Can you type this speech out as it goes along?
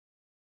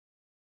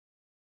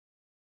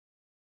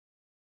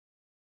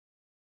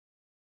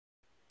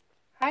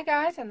Hi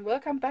guys, and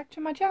welcome back to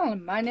my channel.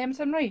 My name is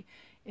Henry.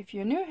 If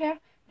you're new here,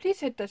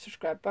 please hit that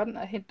subscribe button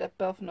and hit that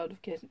bell for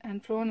notification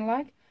and throw in a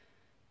like.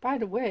 By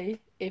the way,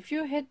 if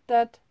you hit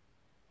that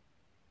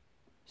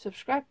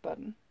subscribe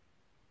button,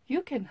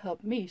 you can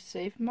help me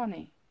save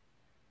money.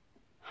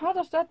 How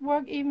does that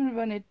work even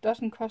when it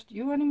doesn't cost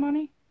you any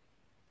money?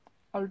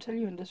 I'll tell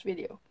you in this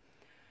video.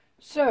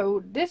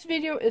 So this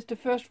video is the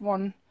first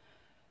one.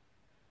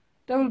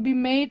 There will be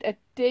made a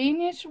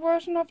Danish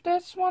version of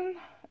this one.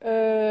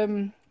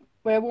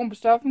 Where I won't be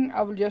stuffing,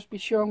 I will just be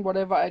showing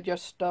whatever I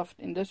just stuffed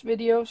in this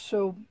video,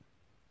 so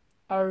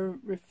I'll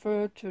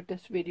refer to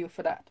this video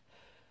for that.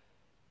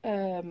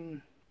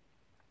 I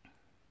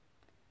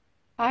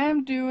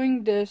am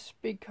doing this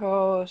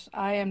because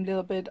I am a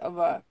little bit of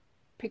a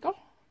pickle,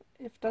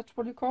 if that's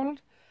what you call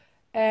it,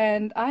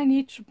 and I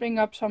need to bring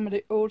up some of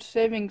the old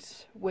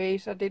savings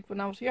ways I did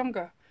when I was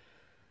younger.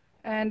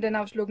 And then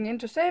I was looking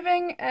into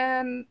saving,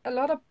 and a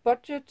lot of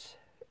budget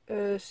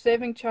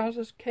saving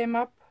chances came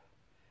up.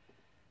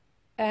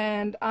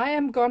 And I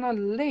am gonna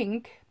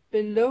link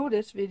below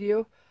this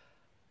video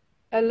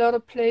a lot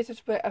of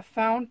places where I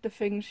found the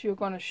things you're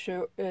gonna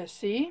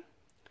see.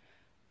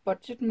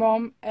 Budget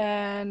Mom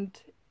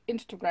and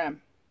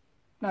Instagram.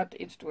 Not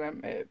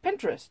Instagram,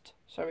 Pinterest.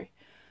 Sorry.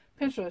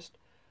 Pinterest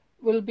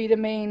will be the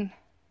main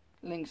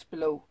links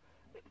below.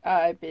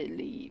 I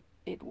believe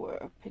it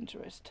were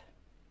Pinterest.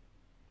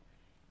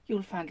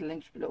 You'll find the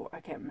links below,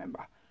 I can't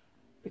remember.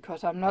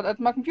 Because I'm not at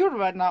my computer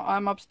right now,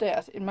 I'm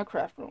upstairs in my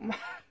craft room.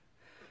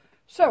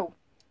 So,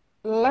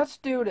 let's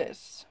do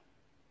this.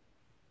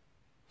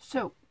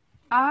 So,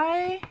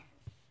 I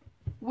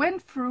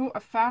went through, I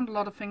found a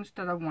lot of things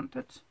that I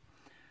wanted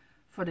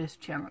for this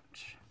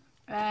challenge.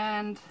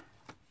 And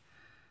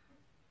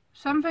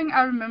something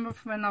I remember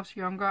from when I was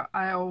younger,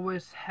 I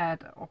always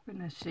had an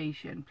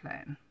organization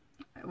plan.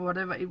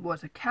 Whatever it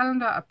was, a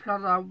calendar, I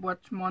plotted out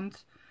what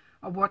months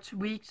or what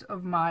weeks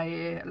of my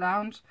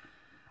allowance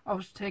I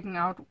was taking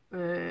out,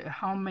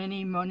 how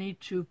many money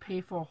to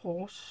pay for a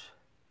horse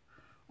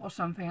or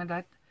something like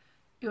that.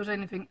 It was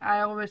anything.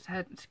 I always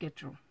had a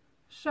schedule.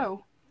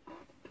 So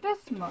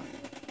this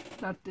month,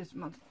 not this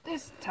month,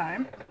 this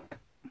time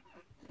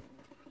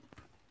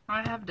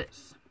I have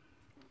this.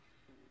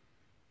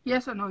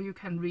 Yes, I know you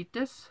can read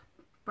this,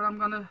 but I'm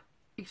gonna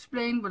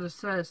explain what it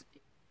says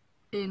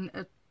in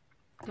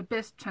the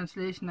best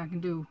translation I can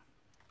do.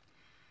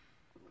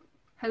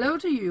 Hello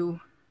to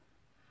you.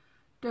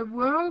 The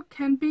world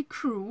can be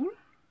cruel,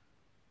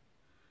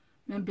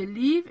 but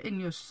believe in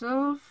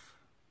yourself,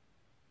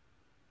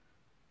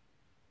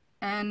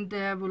 and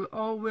there will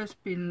always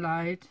be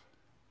light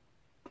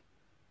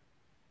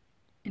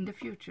in the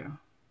future.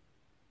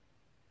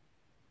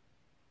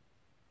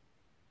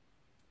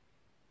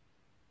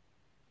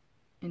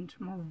 In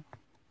tomorrow.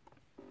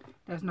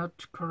 That's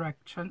not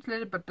correct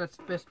translated, but that's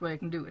the best way I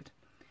can do it.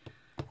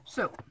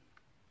 So,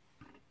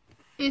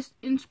 it's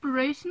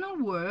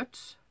inspirational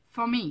words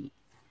for me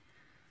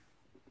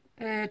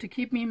to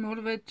keep me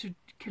motivated to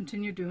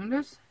continue doing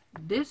this.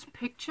 This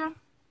picture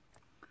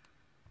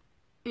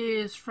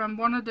is from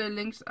one of the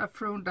links I've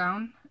thrown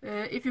down.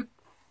 If you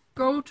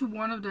go to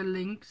one of the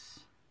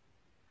links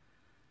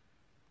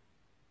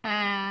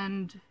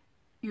and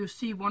you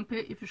see one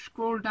page, if you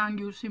scroll down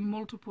you see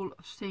multiple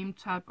of same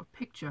type of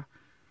picture.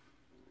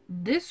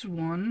 This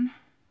one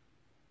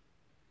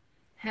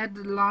had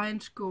the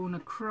lines going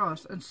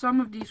across, and some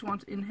of these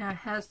ones in here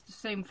has the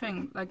same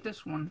thing, like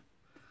this one.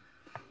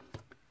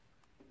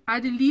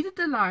 I deleted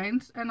the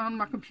lines and on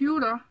my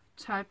computer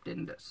typed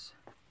in this.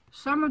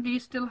 Some of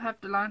these still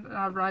have the lines and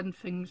I'm writing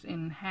things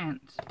in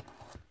hand.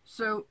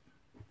 So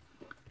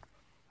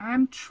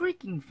I'm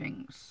tweaking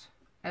things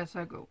as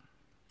I go.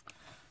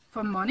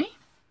 For money,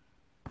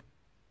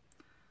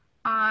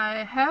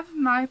 I have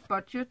my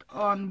budget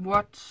on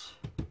what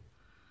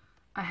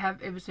I have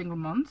every single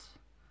month.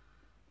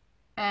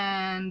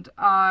 And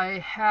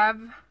I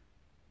have,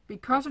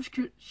 because of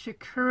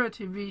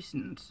security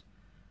reasons,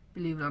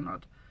 believe it or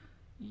not,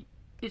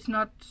 it's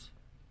not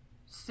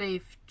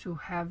safe to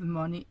have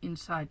money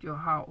inside your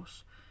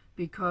house,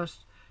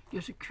 because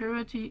your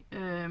security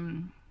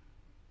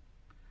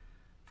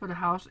for the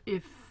house,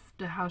 if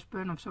the house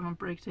burns or someone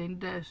breaks in,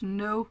 there's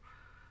no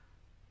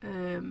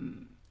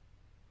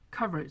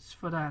coverage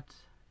for that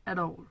at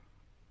all.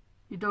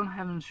 You don't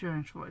have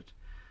insurance for it.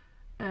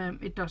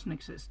 It doesn't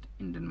exist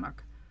in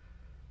Denmark.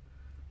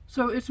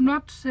 So it's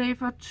not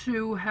safer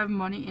to have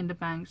money in the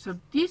bank. So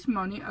these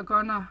money are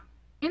gonna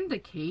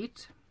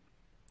indicate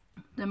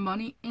the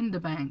money in the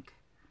bank,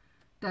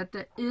 that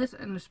there is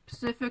a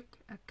specific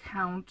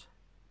account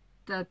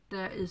that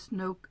there is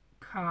no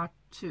card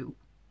to.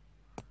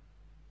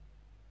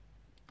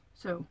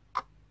 So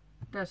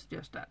that's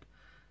just that.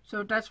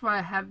 So that's why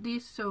I have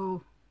these,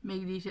 so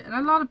make it easier. And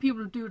a lot of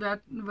people do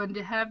that when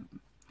they have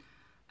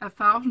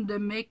 1,000, they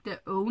make their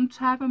own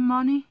type of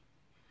money,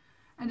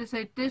 and they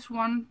say this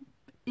one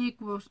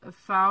equals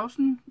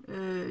 1,000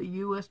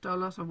 US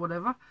dollars or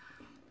whatever,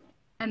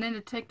 and then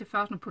they take the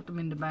 1,000 and put them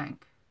in the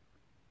bank.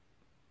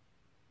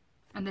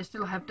 And they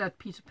still have that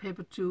piece of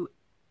paper to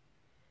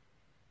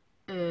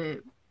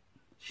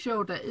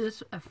show there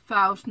is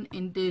 1,000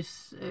 in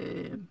this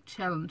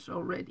challenge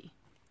already.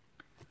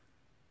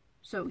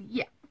 So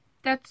yeah,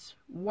 that's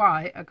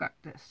why I got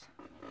this.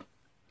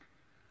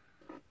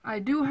 I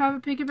do have a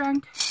piggy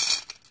bank.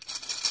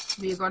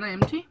 We are gonna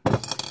empty.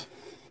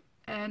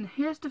 And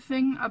here's the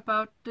thing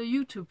about the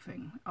YouTube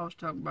thing I was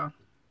talking about.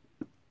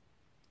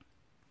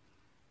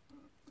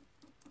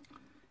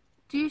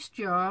 These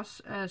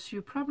jars, as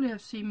you probably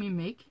have seen me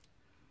make,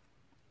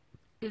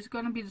 is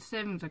gonna be the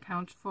savings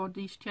accounts for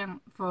these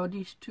two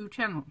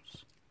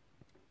channels.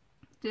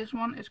 This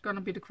one is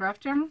gonna be the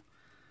craft channel,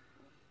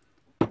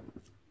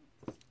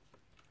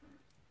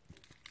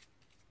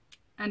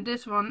 and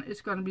this one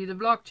is gonna be the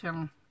vlog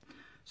channel.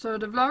 So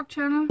the vlog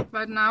channel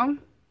right now,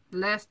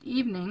 last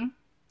evening,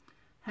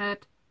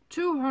 had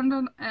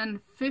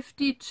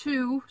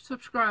 252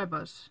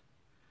 subscribers.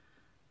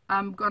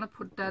 I'm gonna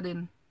put that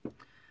in.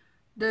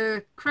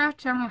 The craft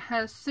channel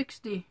has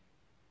 60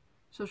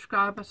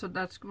 subscribers, so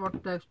that's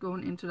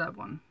going into that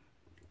one.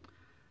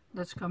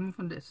 That's coming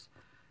from this.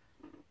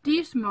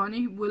 This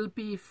money will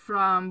be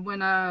from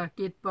when I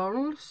get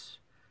bottles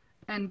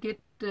and get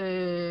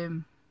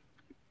the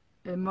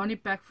money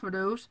back for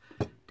those.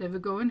 They will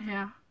go in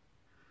here.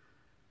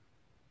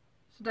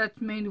 So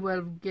that's mainly where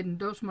I'm getting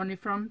those money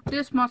from.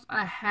 This month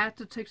I had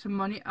to take some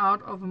money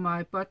out of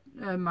my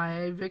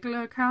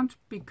regular account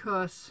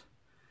because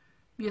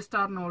we are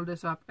starting all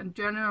this up, and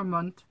January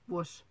month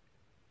was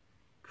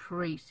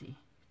crazy,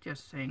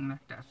 just saying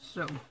like that.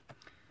 So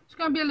it's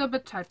gonna be a little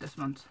bit tight this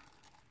month.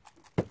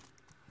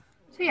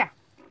 So yeah,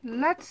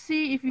 let's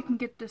see if we can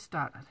get this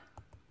started.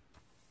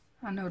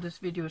 I know this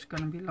video is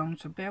gonna be long,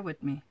 so bear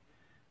with me.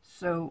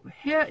 So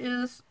here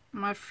is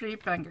my 3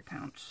 bank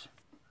accounts.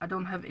 I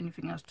don't have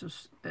anything else to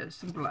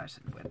symbolize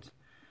it with.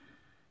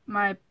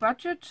 My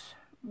budget,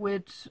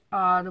 which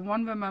are the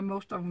one where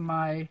most of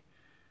my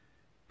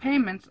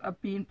payments are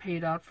being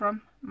paid out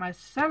from, my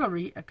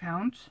salary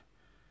account,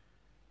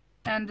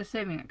 and the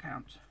saving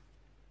account.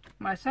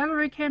 My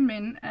salary came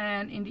in,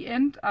 and in the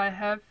end I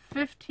have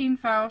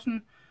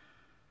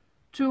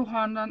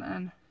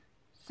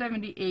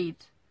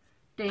 15,278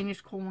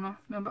 Danish kroner.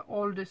 Remember,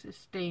 all this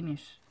is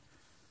Danish.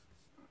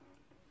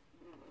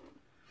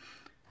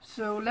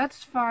 So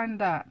let's find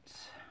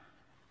that.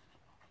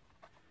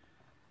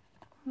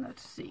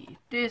 Let's see.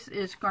 This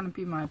is gonna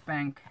be my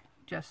bank,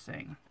 just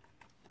saying.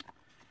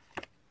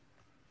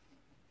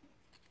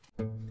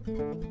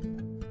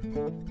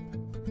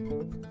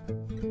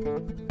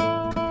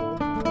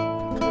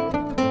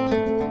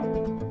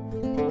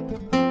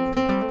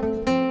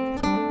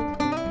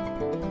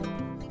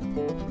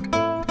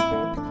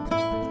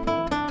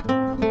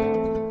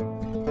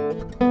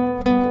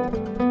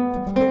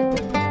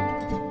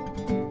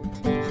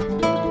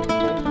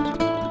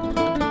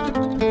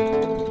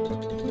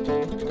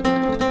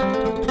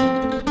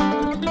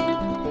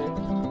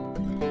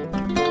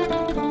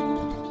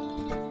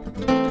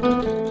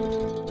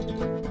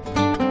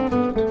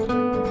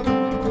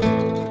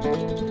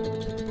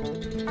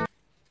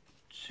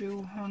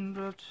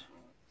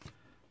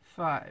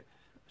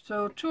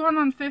 So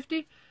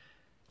 250,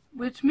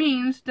 which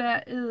means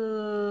there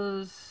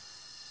is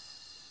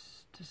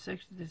to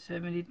 60 to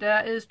 70.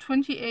 There is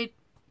 28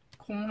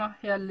 kroner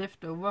here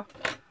left over.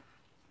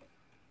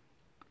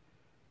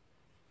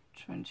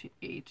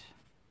 28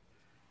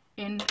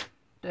 in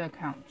the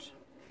account.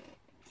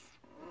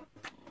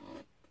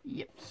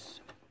 Yes.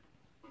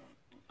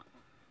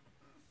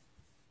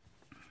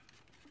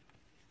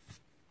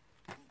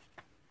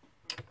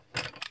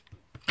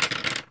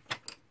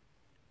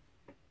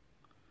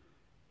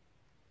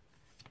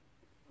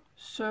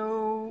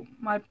 So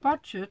my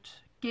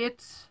budget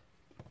gets,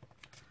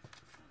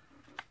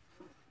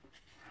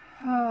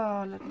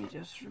 let me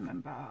just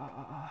remember.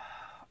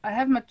 I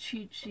have my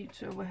cheat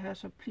sheets over here,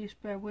 so please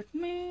bear with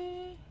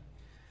me.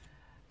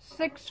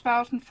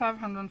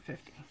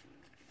 6,550.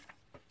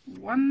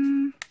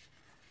 1,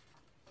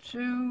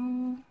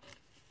 2,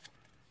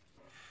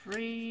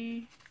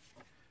 3,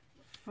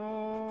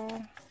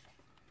 4,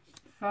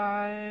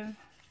 5,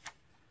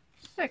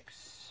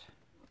 6.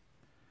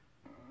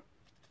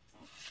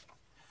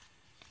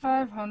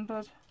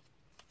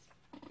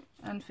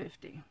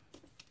 550.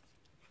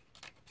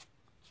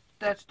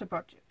 That's the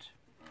budget.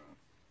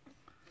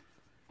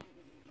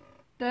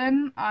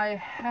 Then I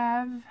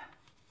have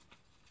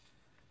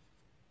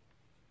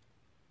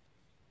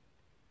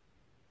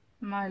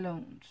my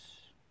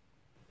loans.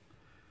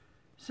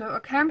 So I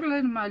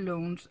calculated my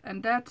loans,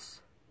 and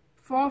that's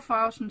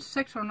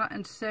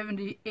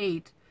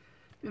 4,678.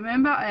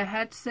 Remember, I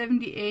had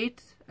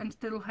 78 and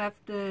still have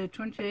the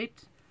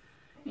 28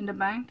 in the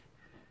bank.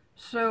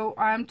 So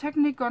I'm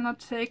technically gonna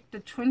take the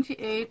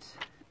 28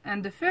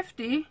 and the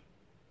 50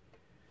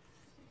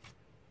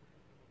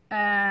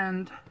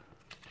 and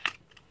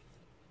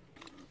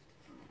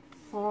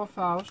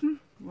 4,000.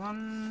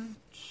 1,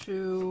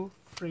 2,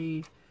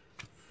 3,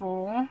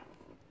 4,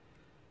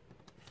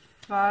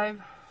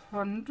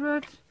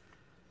 500,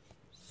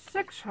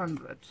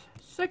 600.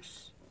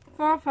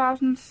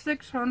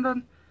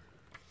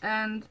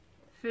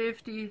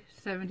 4,650,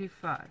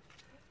 75.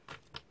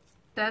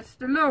 that's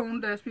the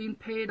loan that's been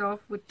paid off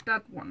with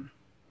that one.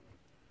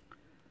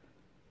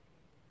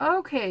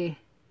 Okay,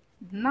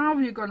 now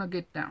we're gonna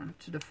get down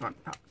to the fun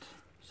part.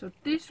 So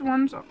these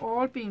ones are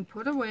all being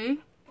put away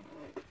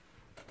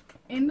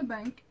in the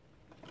bank.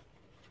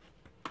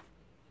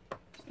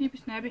 Snippy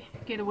snappy,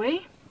 get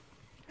away.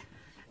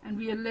 And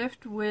we are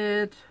left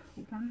with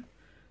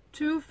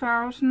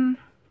 2,000,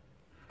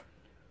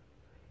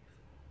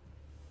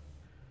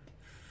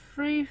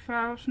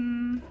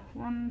 3,000,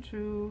 1,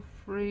 2,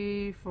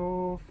 3,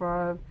 4,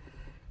 5,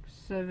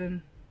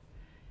 7,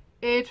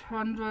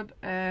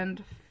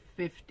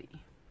 850.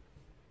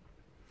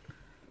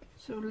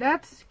 So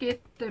let's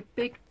get the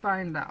big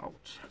binder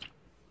out.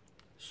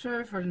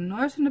 Sorry for the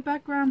noise in the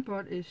background,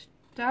 but it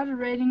started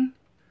raining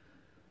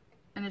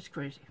and it's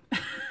crazy.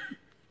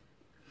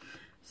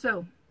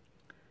 So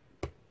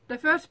the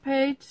first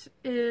page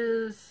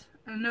is,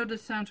 I know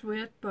this sounds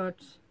weird,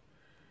 but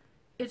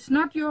it's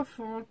not your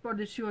fault, but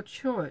it's your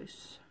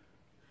choice.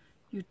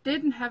 You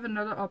didn't have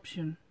another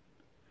option.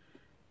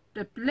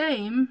 The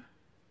blame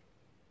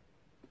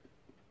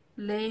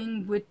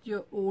laying with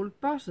your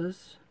old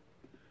bosses.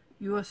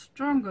 You are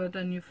stronger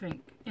than you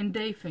think, and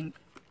they think.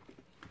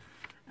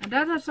 And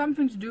that has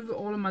something to do with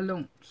all of my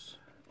loans.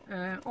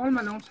 All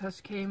my loans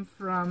has came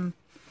from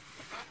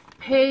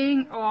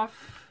paying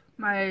off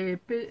my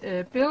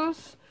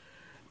bills,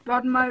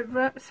 but my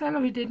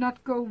salary did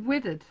not go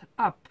with it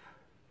up.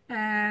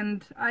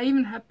 And I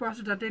even had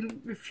bosses that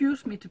didn't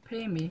refuse me to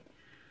pay me.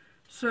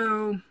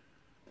 So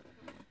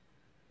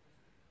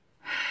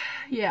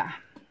yeah,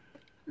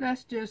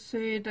 let's just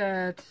say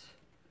that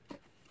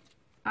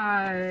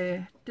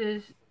I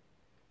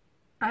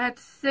had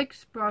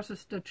 6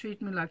 bosses that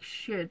treat me like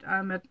shit.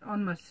 I'm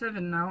on my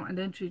 7 now, and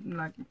then treat me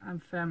like I'm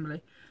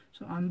family.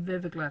 So I'm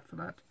very glad for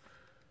that.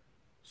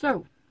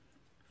 So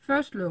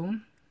first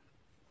loan,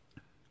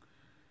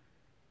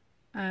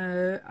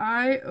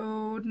 I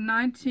owed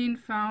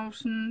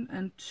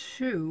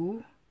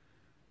 19,002.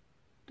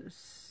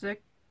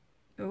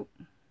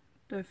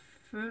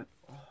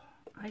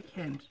 I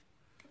can't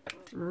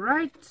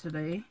write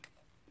today.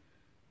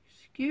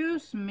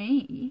 Excuse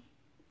me.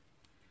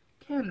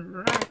 Can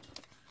write.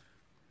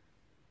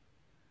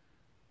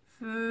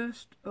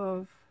 1st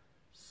of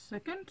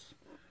 2nd.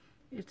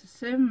 It's the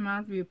same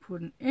amount we're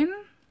putting in.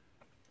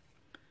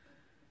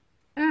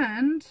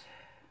 And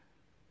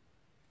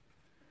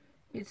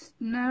it's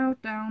now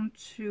down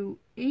to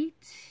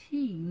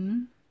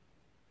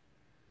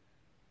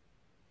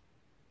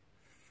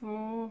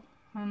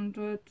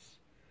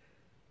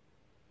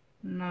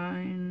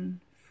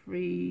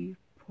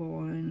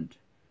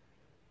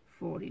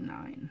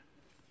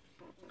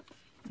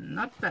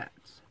Not bad.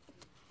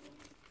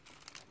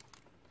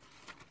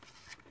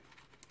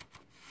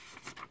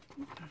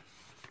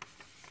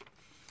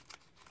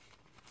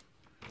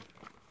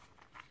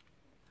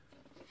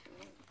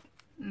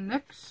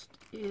 Next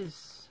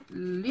is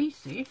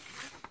Lizzie,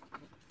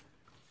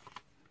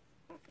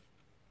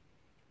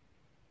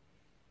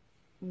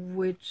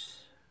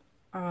 which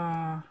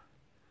are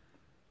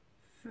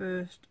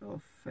 1st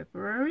of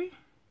February,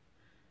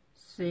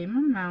 same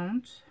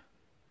amount,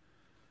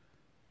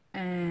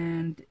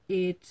 and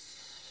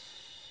it's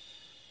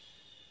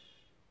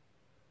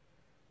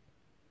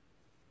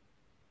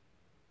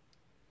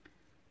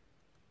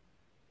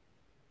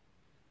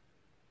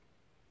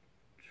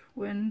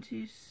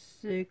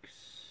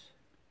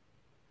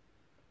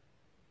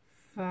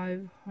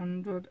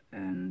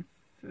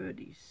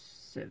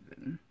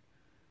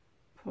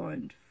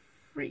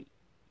 26,537.3.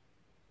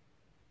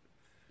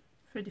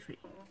 33.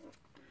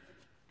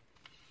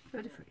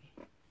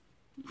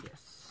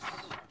 Yes.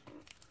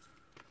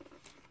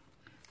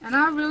 And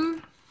I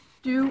will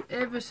do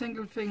every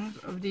single thing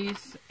of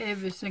these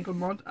every single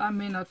month. I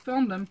may not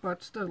film them,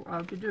 but still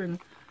I'll be doing.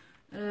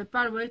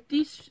 By the way,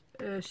 these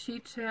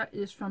sheets here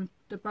is from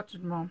the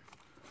Budget Mom.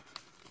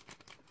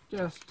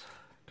 Just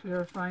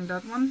clarifying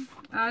that one.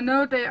 I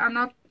know they are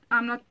not.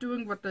 I'm not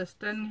doing what they're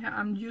standing here.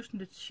 I'm using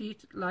the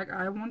sheet like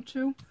I want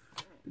to,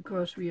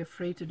 because we are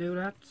free to do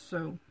that.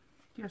 So,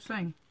 just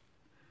saying.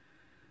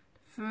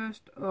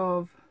 1st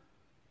of,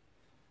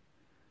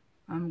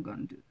 I'm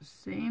gonna do the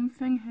same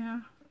thing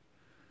here,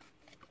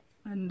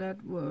 and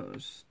that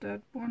was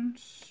that one.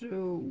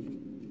 So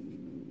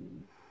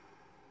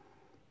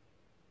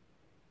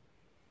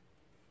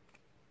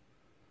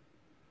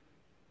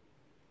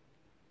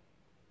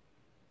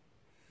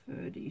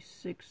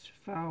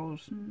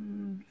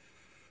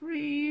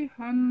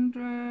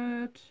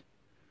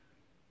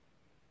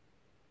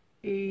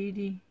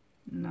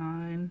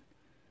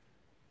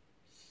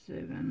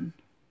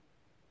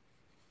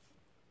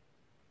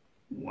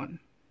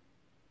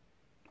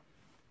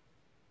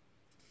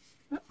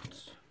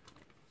Oops.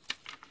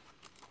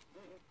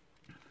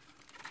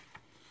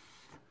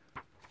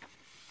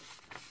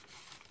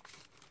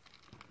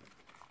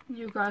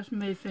 You guys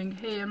may think,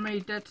 hey Emily,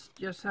 that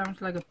just sounds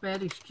like a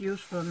bad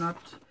excuse for not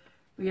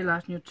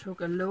realizing you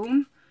took a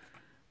loan.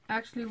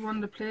 Actually, one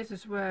of the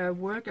places where I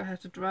work, I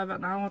have to drive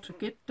an hour to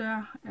get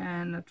there,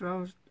 and I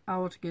drove an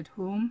hour to get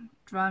home,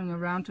 driving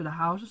around to the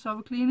houses I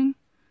was cleaning.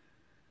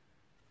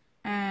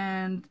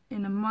 and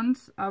in a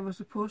month I was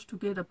supposed to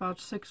get about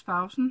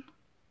 6,000.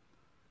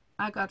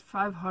 I got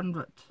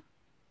 500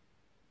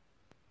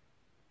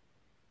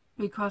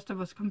 because there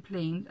was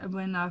complaint, and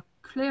when I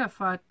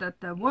clarified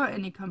that there were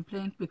any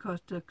complaints because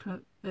the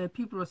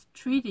people was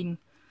treating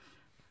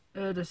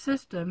the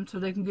system so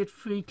they can get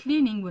free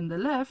cleaning when they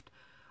left,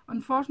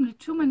 unfortunately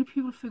too many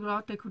people figured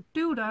out they could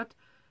do that,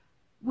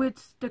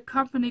 which the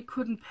company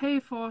couldn't pay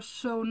for,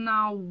 so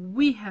now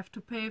we have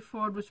to pay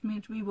for it, which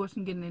means we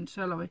wasn't getting any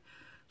salary.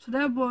 So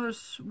there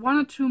was 1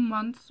 or 2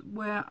 months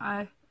where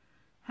I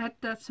had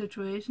that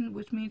situation,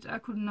 which means I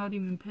could not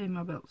even pay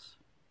my bills.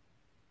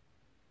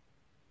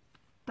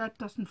 That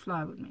doesn't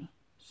fly with me.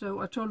 So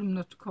I told him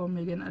not to call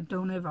me again and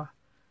don't ever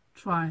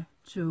try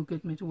to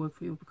get me to work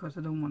for you because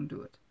I don't want to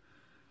do it.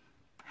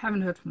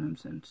 Haven't heard from him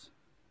since.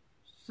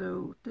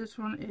 So this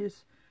one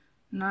is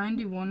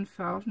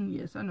 91,000.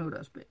 Yes, I know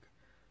that's big.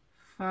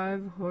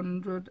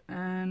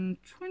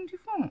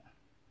 524.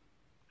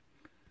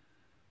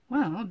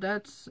 Well,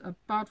 that's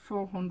about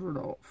 400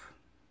 off.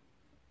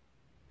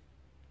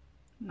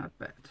 Not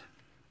bad.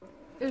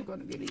 It's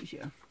gonna get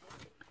easier.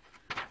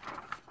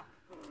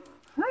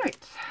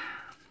 Right.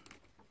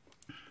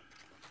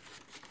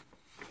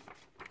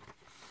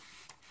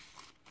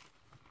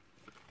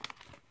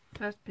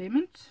 Fast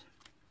payment.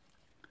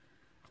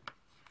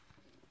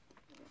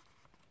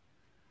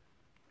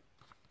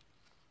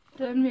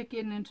 Then we're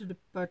getting into the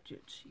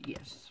budget.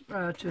 Yes,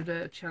 to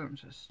the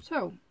challenges.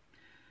 So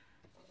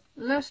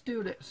let's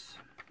do this.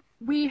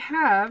 We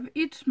have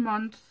each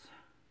month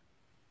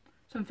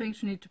some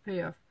things we need to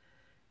pay off.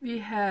 We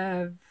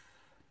have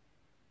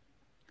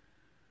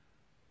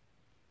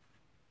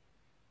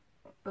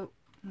let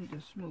me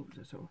just move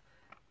this over.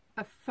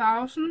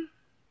 1,000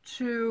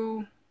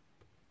 to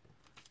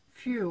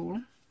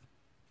fuel.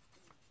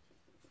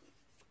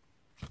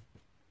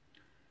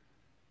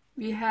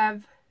 We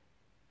have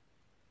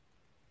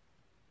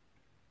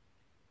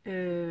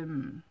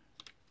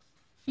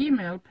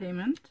email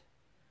payment.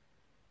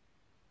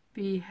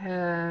 We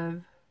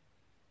have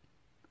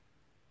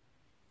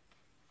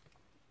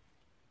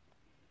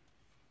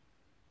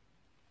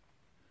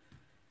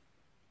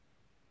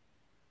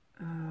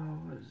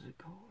what is it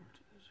called?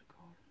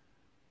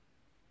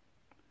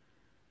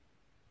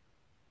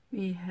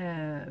 We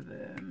have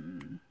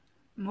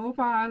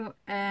mobile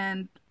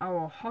and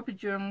our hobby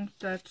journal.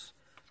 That's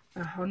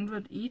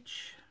 100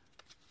 each.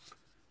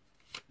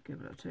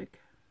 Give it a take.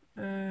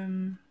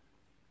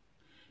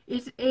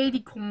 It's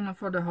 80 kroner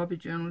for the hobby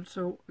journal,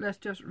 so let's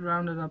just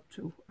round it up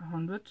to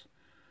 100.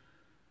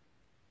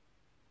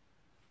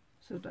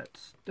 So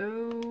that's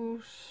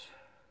those.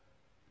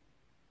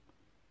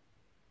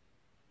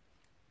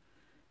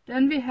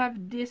 Then we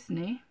have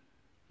Disney,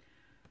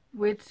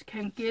 which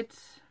can get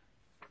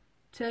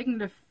taken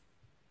the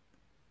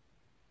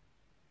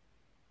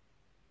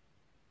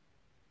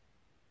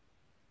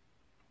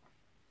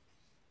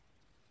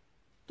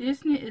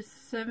Disney is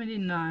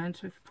 79,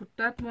 so if you put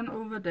that one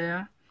over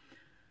there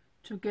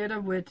together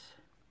with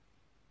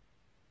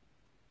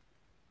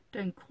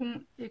then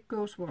it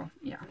goes well.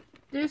 Yeah,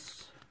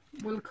 this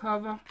will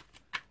cover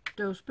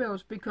those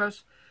bills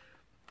because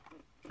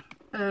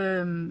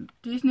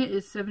Disney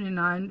is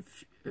 79,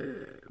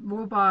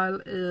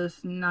 mobile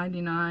is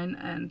 99,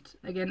 and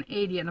again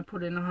 80, and I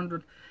put in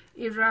 100.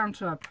 It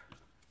rounds up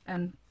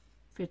and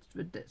fits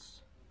with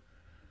this.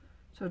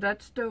 So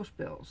that's those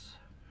bills.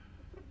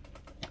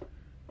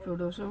 Throw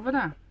those over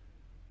there.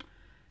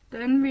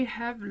 Then we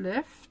have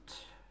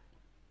left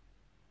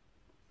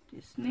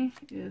Disney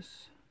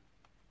is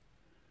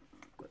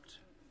good.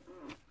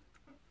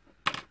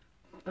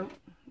 Oh,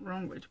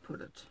 wrong way to put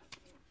it.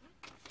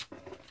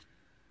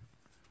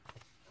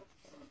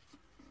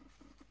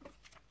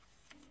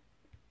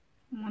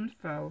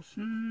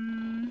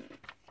 $1,000,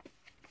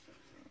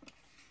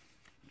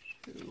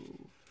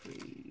 2,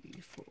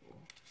 3, 4,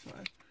 5.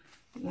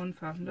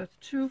 1,000. That's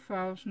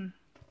 2,000,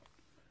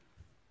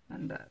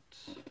 and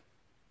that's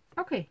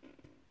okay.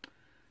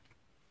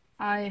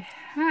 I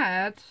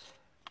had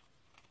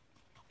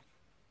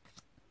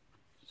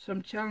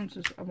some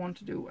challenges I want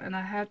to do, and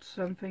I had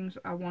some things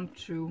I want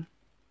to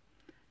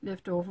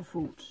leftover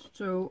food.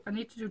 So I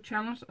need to do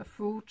challenge of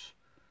food,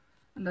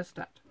 and that's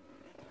that.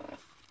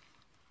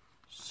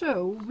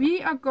 So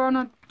we are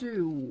gonna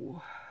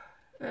do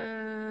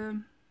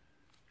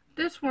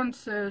this one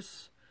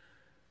says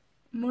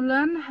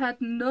Mulan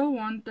had no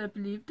one that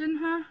believed in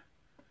her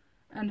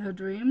and her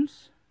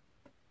dreams.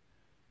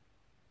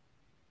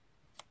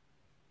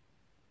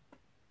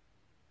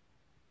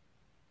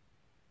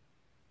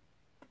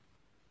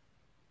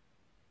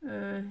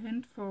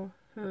 Hint for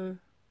her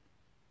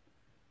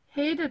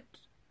hated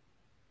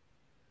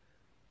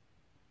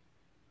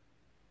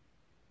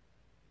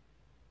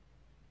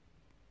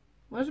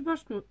was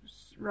supposed to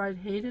write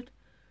hated.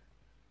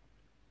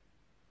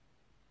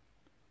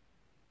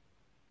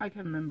 I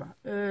can't remember.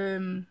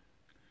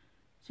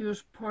 She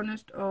was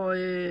punished or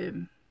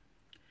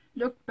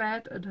looked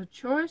bad at her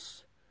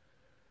choice,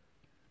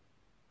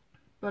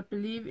 but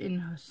believe in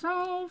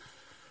herself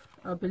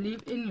or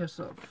believe in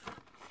yourself.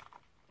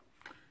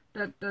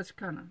 That's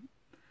kind of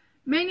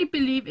mainly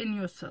believe in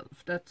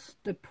yourself. That's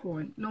the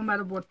point. No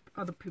matter what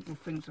other people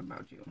think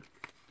about you.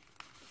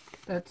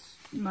 That's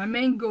my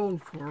main goal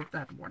for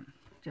that one.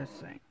 Just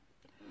saying.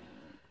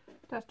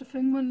 That's the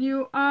thing when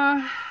you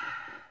are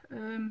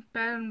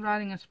bad in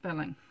writing and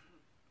spelling.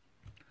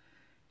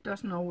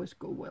 Doesn't always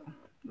go well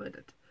with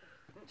it.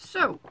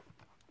 So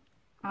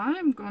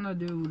I'm gonna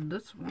do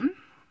this one,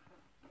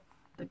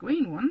 the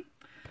green one,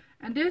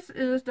 and this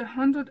is the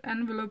 100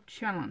 envelope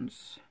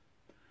challenge,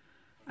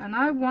 and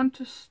I want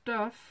to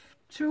stuff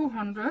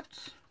 200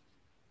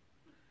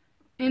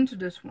 into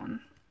this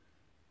one.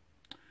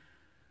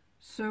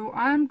 So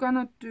I'm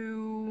gonna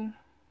do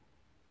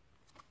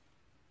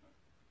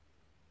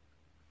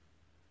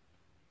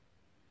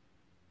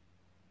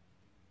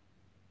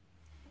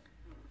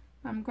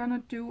I'm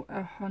gonna do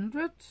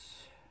 100.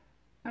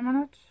 Am I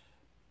not?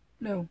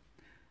 No.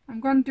 I'm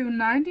gonna do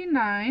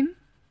 99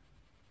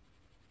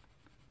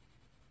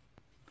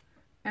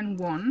 and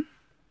 1.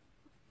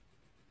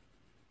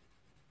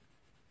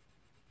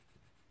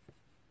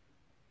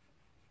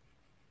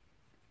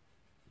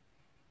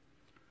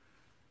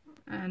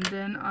 And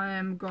then I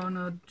am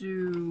gonna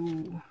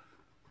do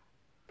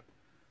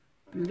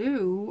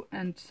blue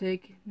and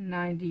take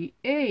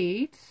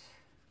 98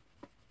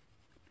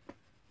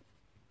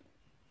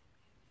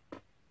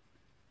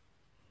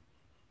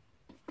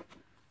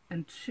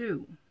 and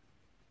 2,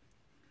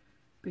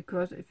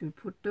 because if you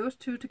put those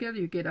two together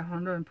you get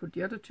 100, and put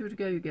the other two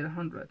together you get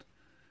 100,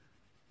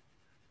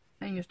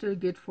 and you still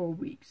get 4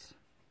 weeks.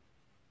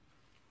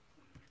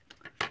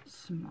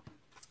 Smart.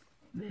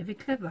 Very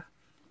clever.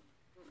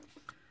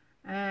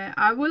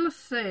 I will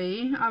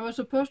say I was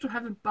supposed to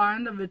have a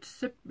binder with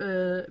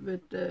zipper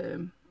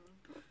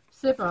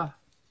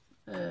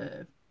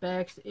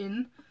bags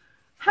in.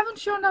 Haven't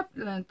shown up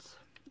yet.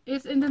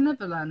 It's in the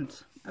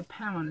Netherlands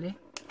apparently.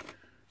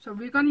 So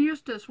we're gonna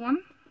use this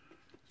one,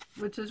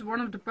 which is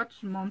one of the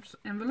Budget Mom's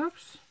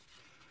envelopes.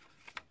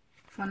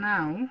 For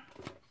now,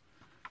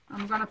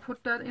 I'm gonna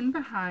put that in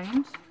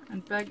behind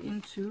and back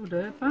into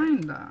the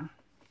binder.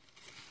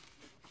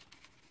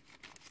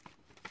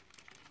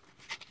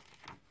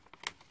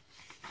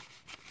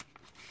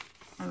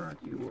 Alright,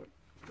 you were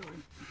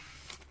going.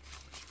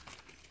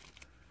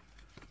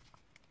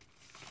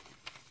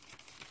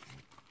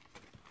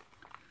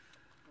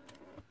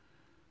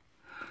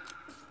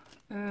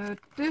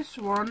 This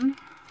one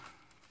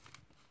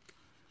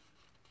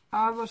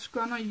I was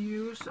gonna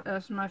use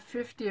as my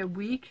 50 a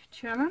week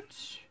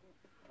challenge.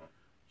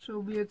 So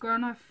we are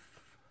gonna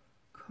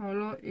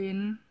color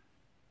in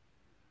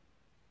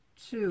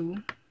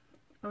 50.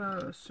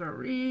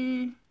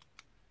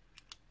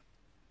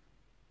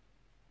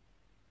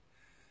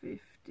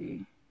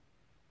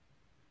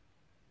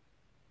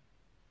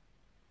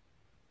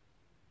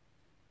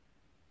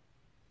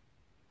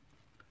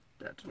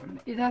 That one.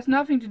 It has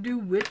nothing to do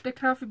with the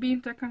coffee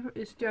beans.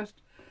 It's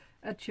just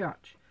a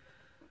charge.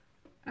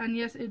 And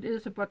yes, it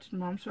is a Budget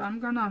Mom. So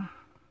I'm gonna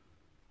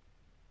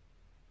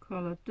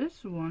color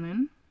this one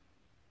in.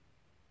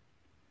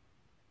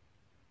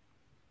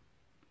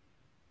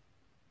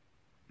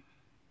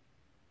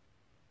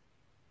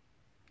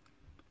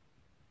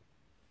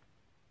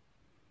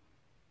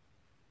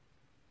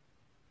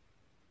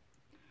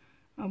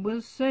 I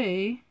will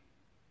say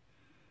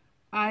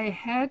I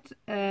had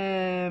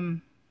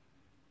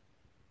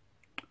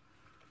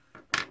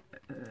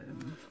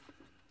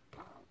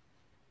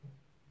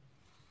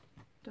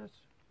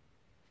that's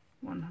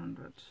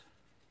 100.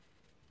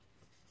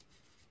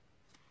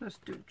 Let's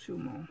do 2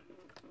 more.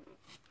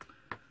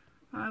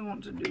 I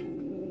want to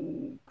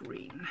do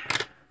green.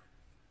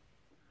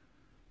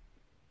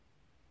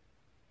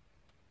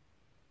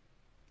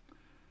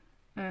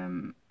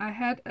 I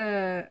had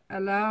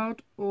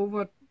allowed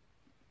over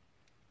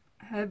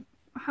have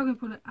how can I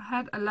put it? I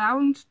had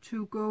allowance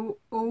to go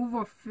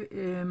over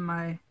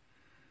my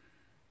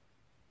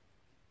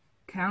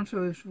count,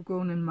 so if we're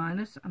going in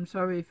minus. I'm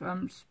sorry if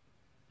I'm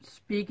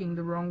speaking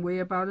the wrong way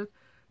about it,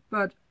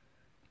 but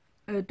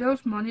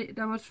those money,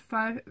 that was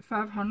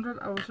 500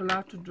 I was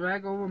allowed to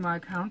drag over my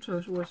account, so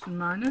it was in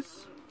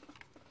minus.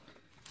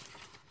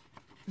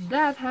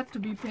 That had to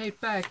be paid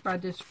back by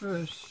this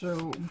first,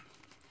 so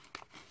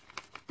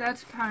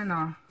that's kind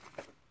of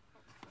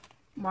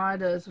why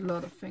there's a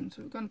lot of things.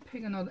 So we're gonna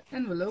pick another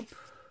envelope.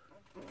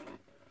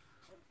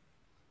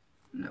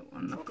 No,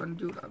 I'm not gonna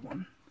do that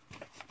one.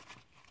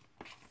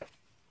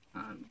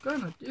 I'm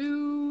gonna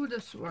do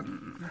this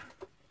one.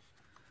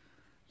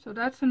 So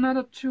that's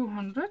another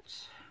 200.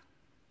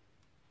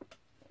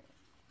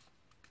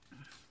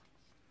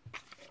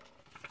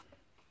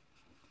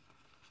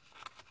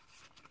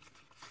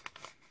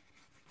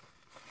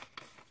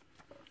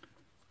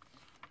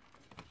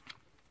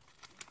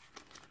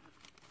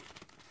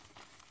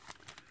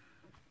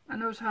 I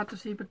know it's hard to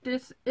see, but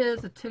this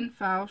is a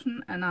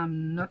 10,000 and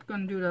I'm not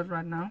gonna do that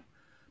right now.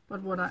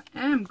 But what I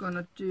am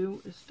gonna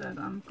do is that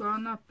I'm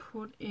gonna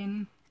put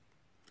in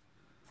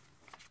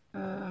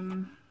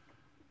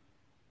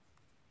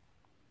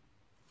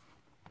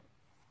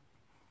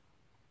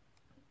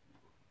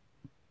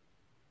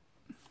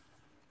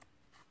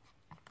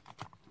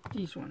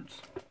these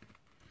ones.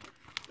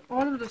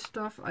 All of the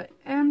stuff I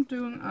am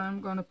doing, I'm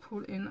gonna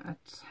put in a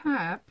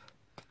tab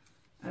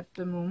at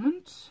the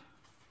moment,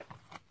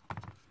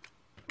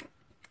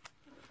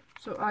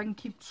 so I can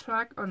keep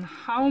track on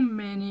how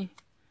many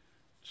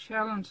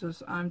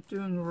challenges I'm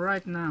doing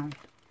right now.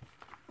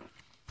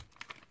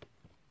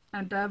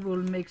 And that will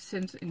make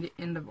sense in the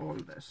end of all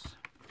this.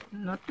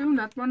 Not doing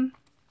that one.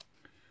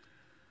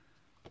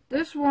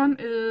 This one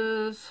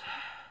is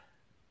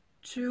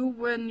 2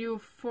 when you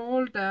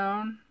fall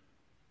down.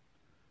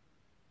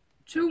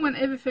 2 when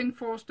everything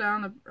falls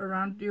down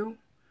around you.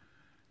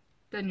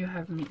 Then you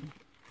have me.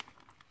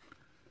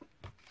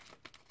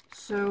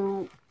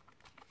 So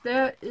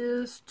there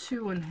is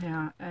 2 in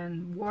here,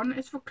 and 1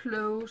 is for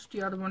clothes,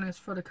 the other one is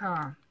for the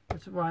car.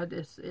 That's why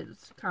this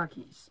is car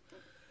keys.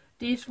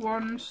 These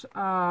ones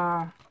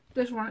are,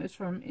 this one is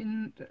from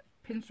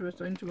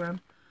Pinterest or Instagram.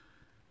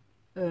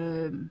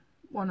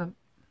 Wanna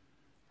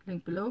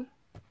link below,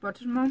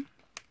 bottom one.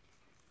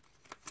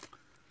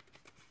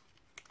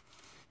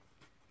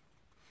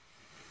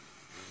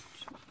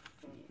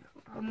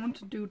 I want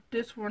to do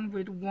this one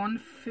with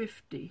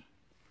 150.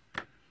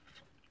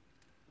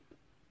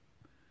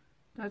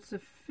 That's a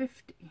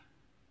 50.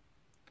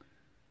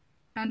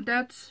 And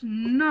that's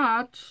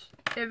not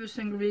every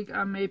single week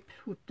I may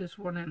put this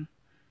one in.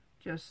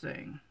 Just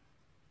saying.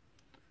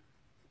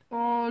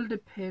 All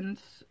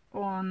depends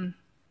on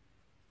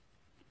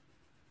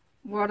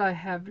what I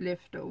have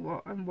left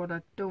over and what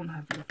I don't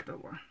have left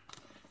over.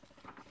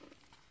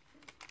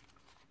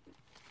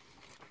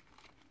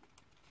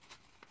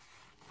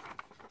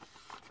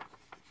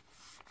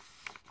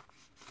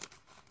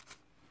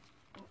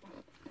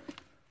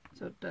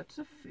 So that's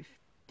a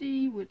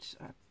 50, which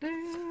are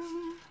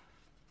there.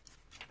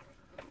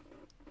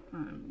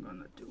 I'm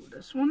gonna do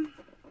this one.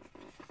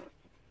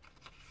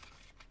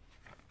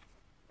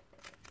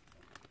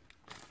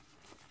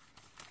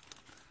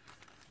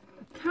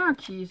 The car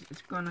keys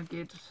is gonna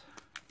get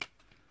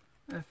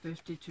a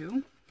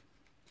 52.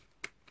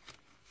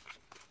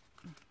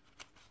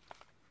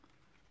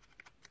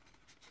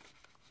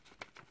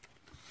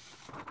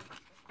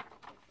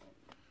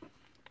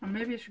 Or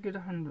maybe I should get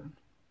 100.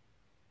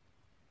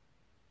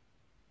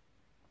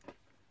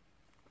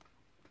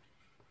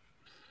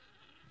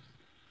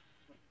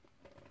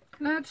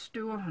 Let's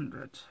do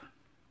 100.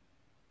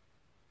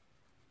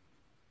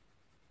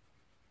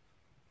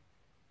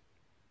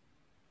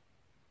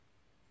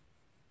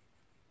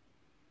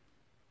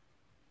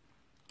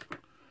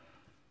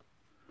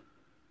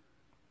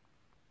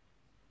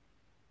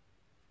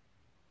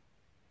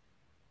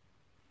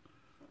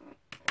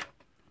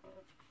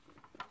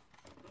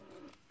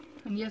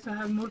 And yes, I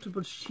have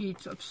multiple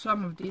sheets of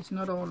some of these,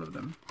 not all of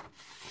them.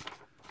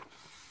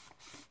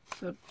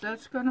 So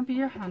that's gonna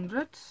be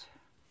 100.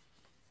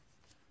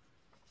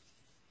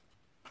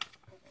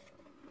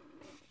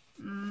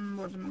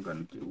 What am I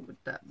going to do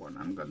with that one?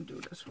 I'm going to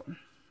do this one.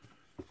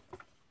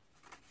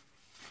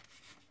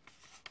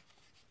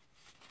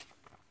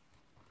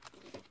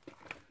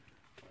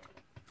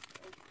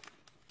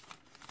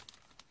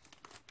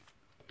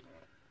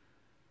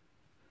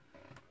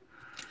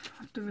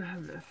 What do we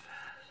have left?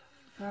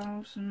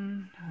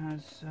 1,000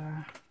 has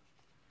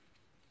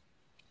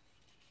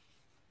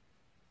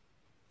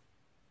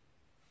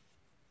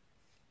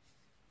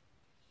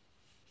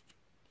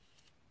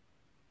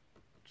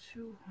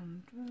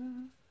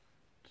 200.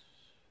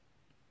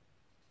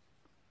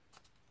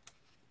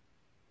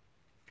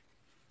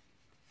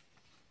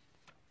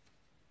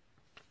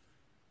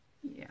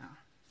 Yeah.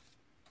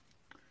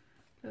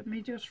 Let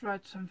me just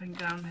write something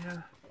down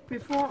here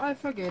before I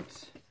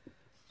forget.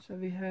 So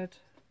we had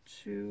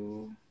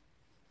 2,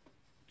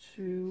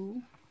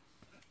 2.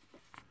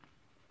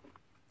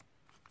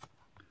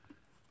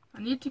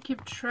 I need to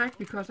keep track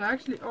because I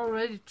actually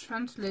already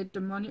translated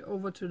the money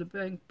over to the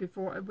bank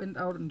before I went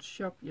out and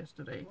shopped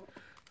yesterday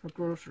for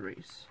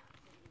groceries.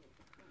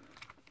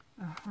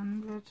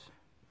 100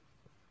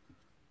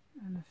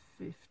 and a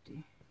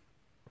 50.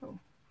 Oh,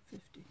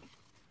 50.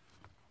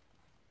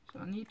 So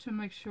I need to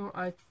make sure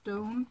I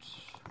don't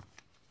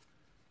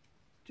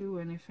do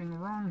anything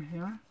wrong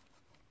here.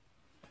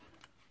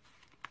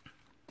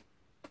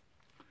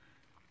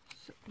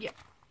 So, yeah.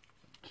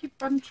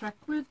 Keep on track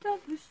with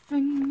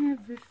everything,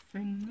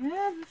 everything,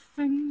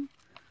 everything.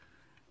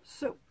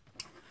 So,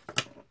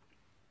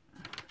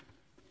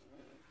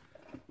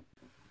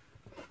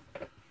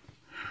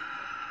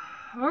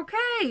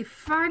 okay,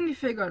 finally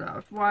figured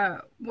out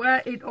where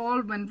it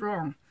all went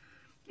wrong.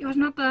 It was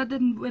not that I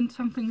didn't win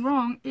something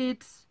wrong,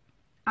 it's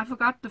I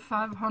forgot the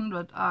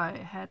 500 I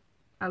had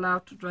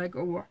allowed to drag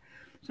over.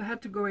 So I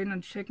had to go in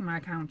and check my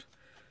account.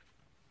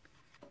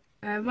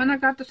 When I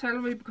got the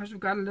salary, because we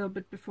got a little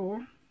bit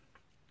before,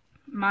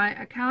 my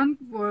account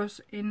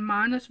was in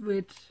minus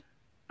with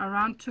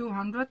around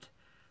 200,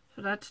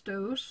 so that's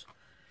those.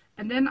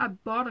 And then I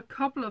bought a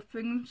couple of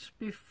things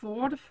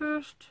before the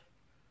first,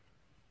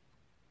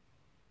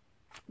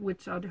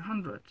 which are the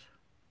 100.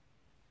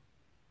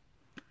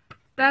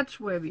 That's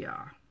where we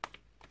are.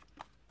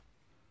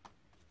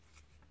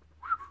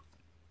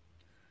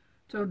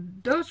 So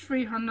those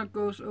 300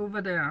 goes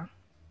over there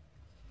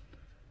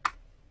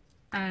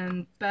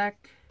and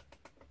back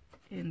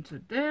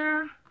into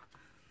there.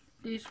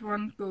 This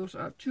one goes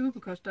out too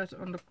because that's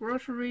under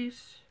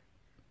groceries,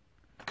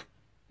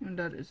 and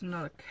that is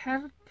another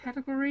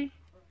category.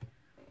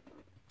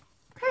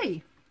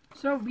 Okay,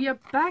 so we are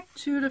back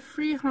to the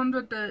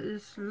 300 that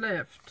is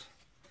left.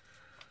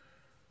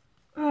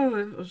 Oh,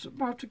 it was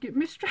about to give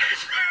me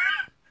stress.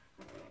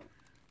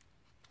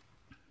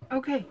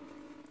 Okay,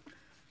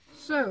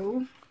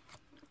 so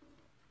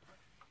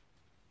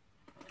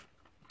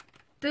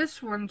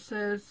this one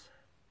says,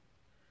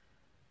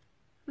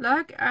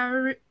 like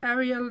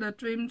Ariel that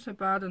dreams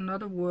about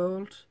another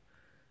world,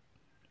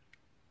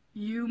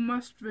 you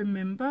must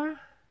remember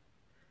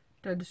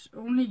that it's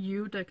only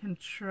you that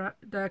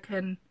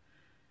can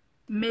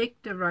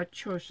make the right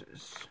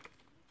choices.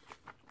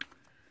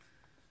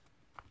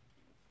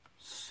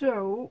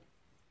 So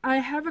I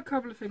have a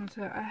couple of things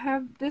here. I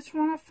have this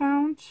one I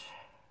found,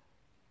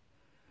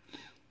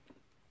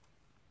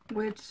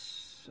 which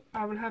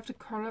I will have to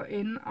color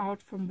in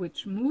out from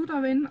which mood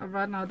I'm in.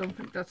 Right now I don't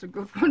think that's a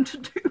good one to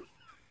do,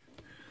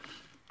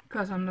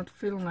 because I'm not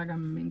feeling like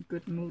I'm in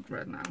good mood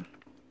right now.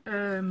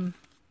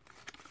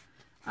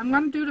 I'm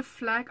gonna do the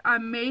flag I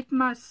made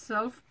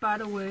myself, by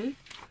the way,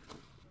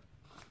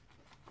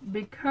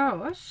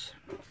 because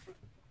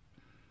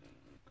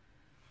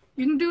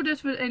you can do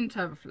this with any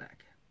type of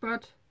flag,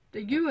 but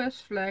the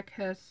US flag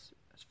has,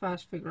 as far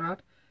as I figure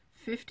out,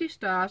 50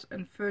 stars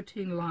and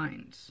 13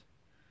 lines.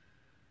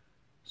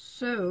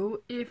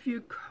 So if you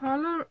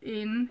color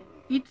in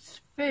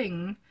each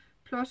thing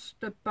plus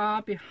the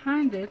bar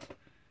behind it,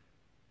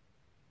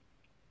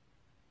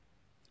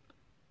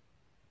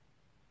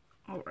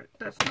 alright,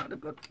 that's not a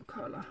good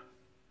color.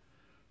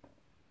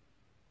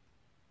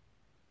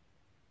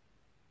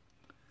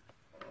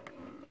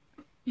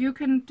 You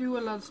can do a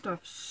lot of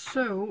stuff.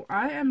 So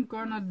I am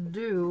gonna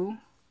do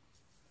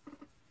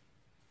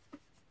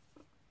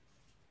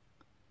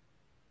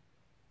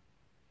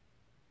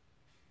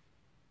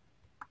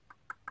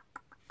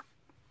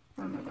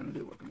what am I gonna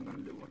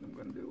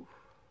do?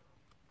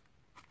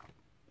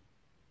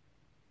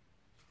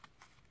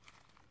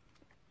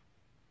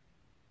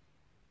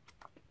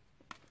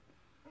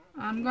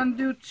 I'm gonna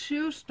do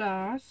 2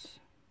 stars,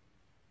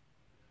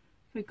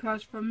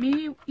 because for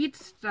me each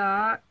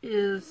star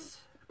is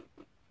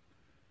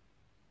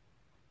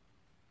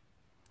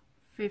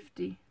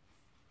 50.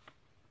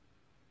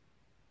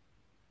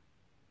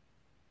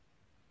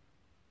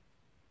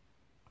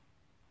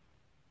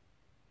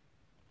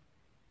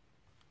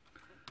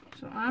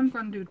 So I'm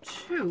going to do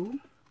 2,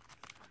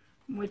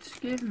 which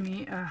give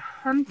me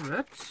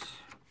 100.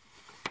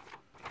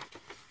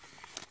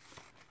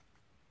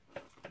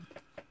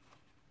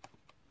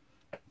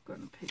 I'm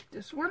going to pick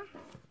this one.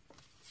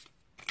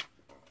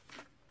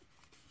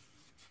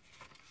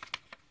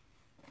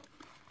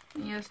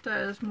 Yes,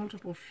 there is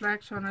multiple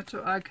flags on it,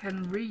 so I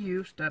can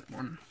reuse that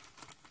one.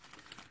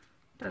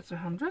 That's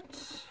 100.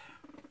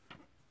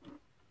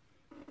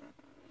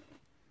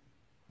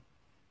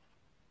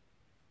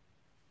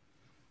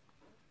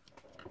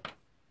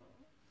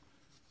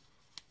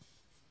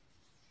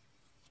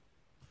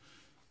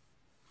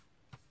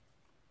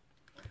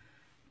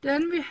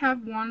 Then we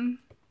have one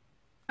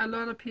a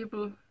lot of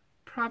people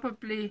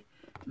probably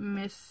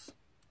misinterpret.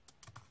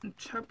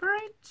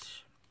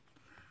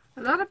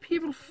 A lot of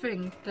people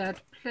think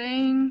that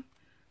playing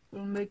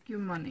will make you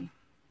money.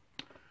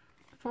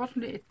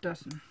 Fortunately, it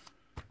doesn't.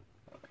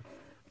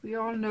 We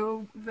all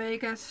know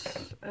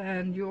Vegas,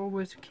 and you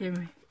always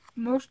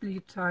mostly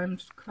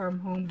times come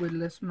home with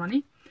less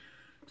money.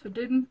 So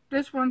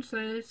this one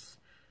says,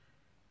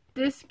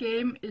 this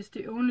game is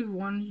the only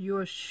one you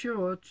are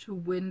sure to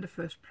win the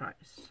first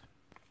prize.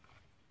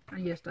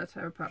 And yes, that's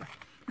Harry Potter.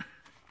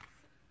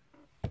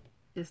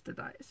 Is the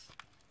dice.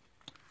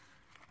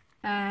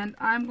 And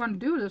I'm going to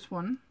do this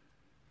one,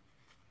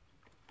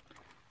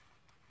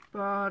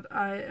 but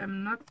I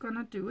am not going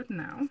to do it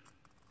now.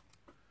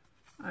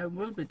 I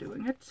will be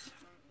doing it.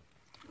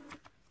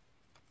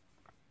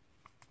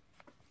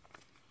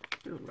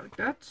 Do it like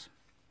that.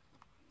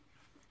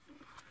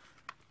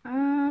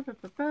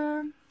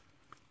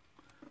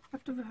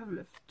 What do we have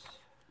left?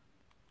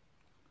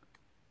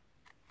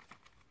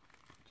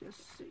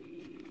 Just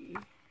see.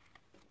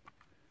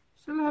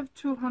 Still have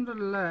 200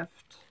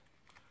 left.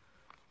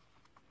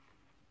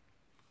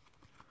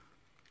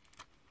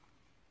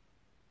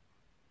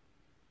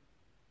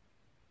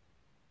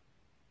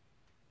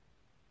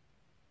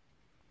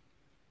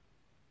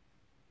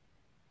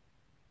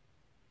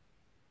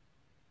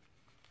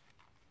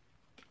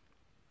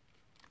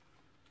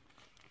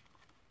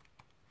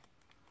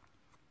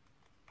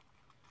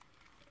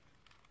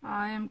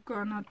 I am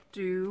gonna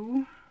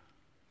do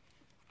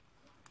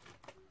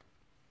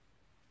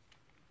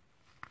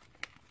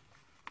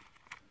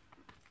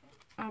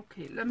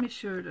okay, let me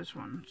show you this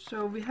one.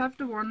 So we have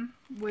the one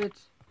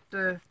with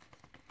the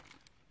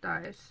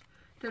dice.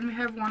 Then we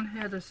have one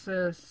here that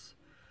says,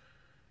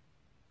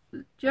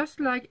 just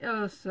like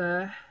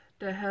Elsa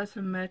that has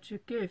a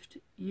magic gift,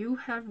 you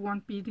have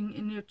one beating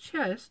in your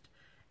chest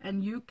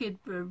and you get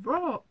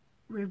reward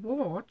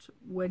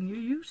when you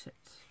use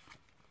it.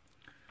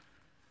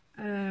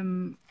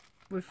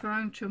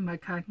 Referring to my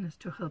kindness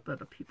to help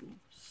other people.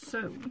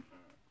 So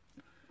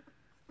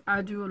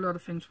I do a lot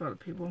of things for other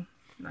people,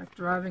 like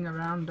driving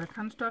around, that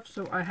kind of stuff.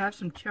 So I have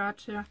some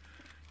charts here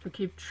to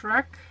keep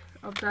track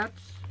of that.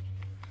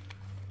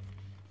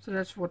 So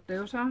that's what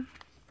those are.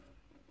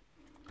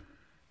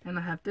 And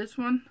I have this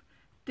one.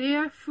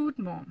 Dear Food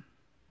Mom,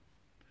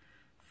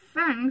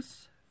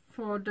 thanks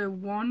for the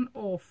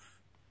one-off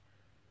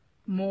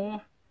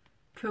more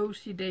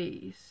cozy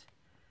days.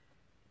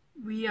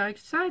 We are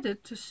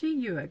excited to see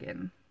you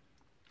again.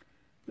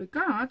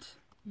 Regards,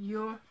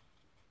 your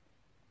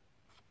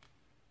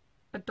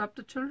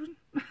adopted children.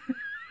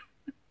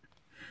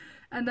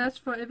 And that's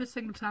for every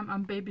single time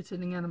I'm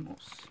babysitting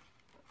animals.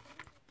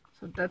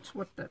 So that's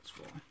what that's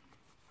for.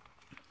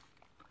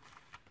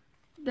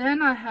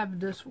 Then I have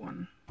this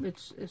one,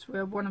 which is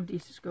where one of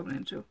these is going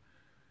into.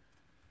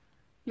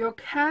 Your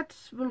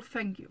cats will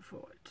thank you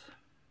for it.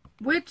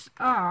 Which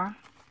are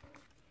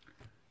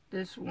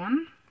this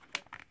one.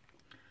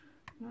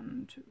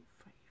 1, 2, 3,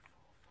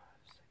 4, 5,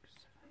 6,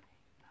 7, 8,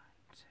 9,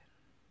 10,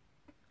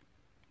 15,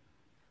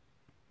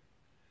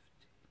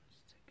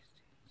 16,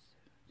 17,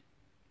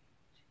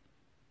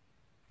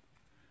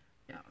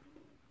 18.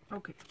 Yeah,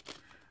 okay.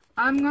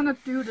 I'm gonna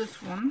do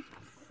this one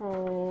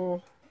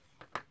for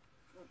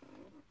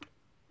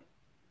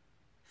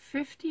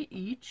 50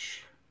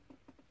 each.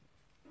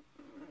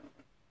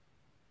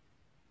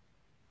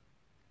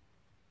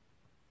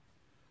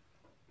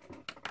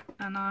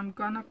 And I'm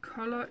gonna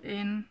color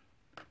in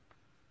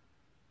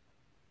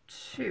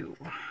 2,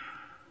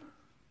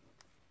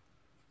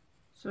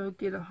 so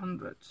get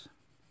 100.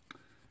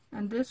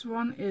 And this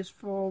one is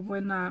for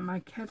when my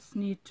cats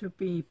need to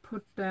be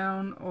put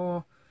down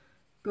or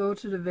go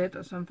to the vet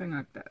or something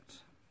like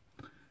that.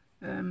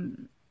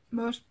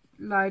 Most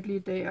likely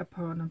they are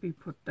gonna be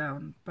put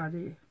down by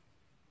the,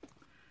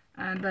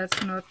 and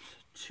that's not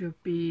to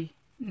be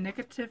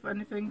negative or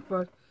anything,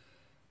 but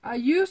I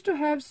used to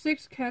have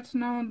 6 cats,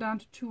 now I'm down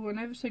to 2, and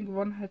every single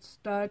one has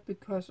died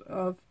because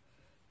of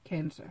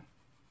cancer.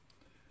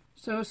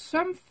 So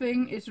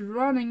something is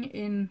running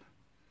in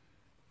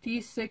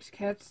these 6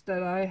 cats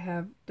that I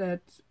have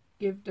that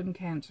give them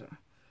cancer.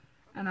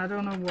 And I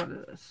don't know what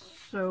it is.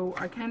 So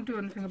I can't do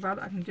anything about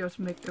it. I can just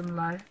make them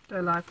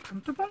their life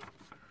comfortable.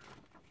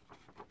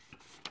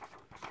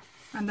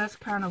 And that's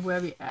kind of where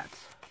we're at.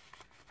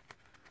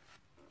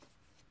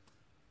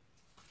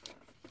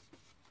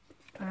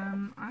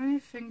 I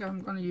think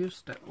I'm going to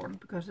use that one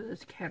because it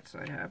is cats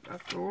I have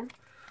after all.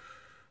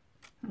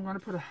 I'm going to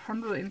put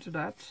 100 into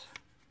that.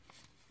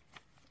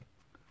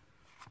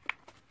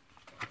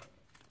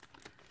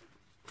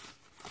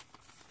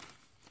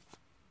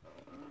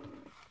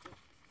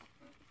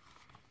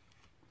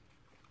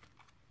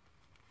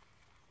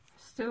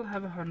 Still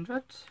have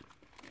 100.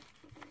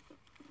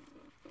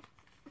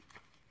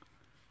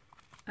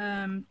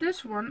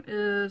 This one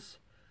is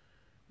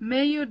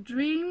may your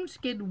dreams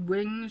get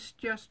wings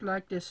just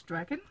like this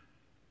dragon,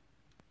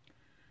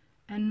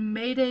 and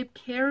may they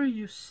carry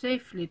you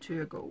safely to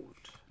your goal.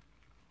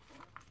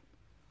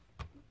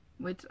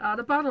 Which are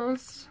the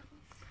bottles.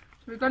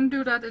 So we're gonna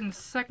do that in a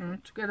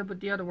second together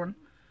with the other one.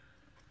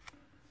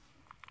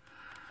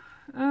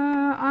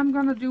 I'm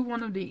gonna do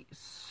one of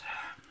these.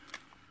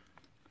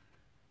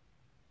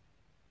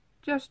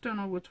 Just don't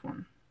know which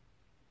one.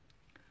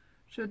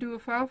 Should I do a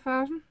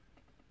 5,000?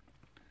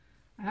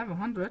 I have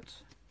 100.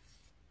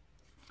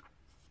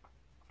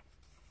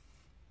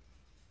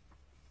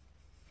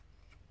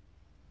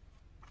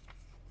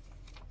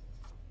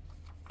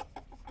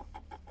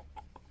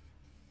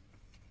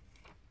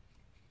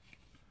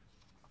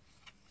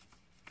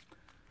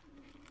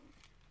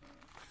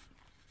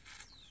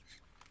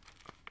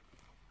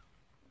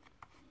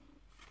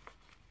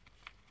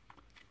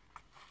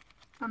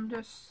 I'm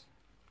just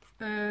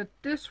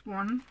this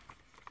one,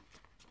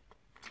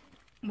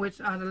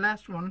 which are the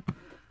last one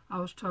I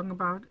was talking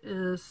about,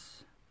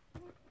 is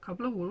a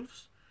couple of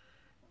wolves,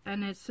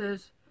 and it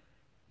says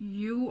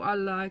you are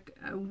like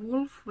a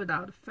wolf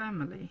without a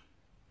family,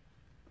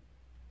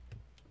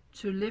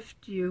 to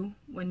lift you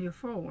when you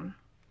fall,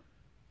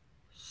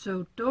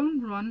 so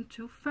don't run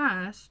too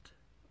fast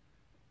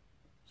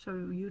so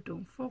you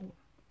don't fall.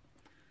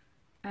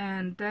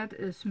 And that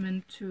is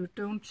meant to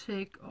don't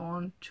take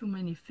on too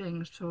many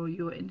things so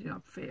you're ending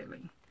up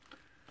failing.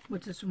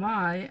 Which is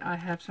why I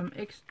have some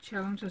X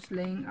challenges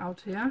laying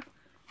out here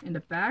in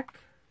the back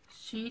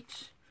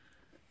sheet,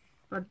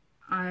 but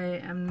I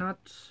am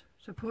not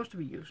supposed to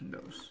be using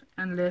those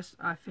unless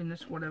I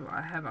finish whatever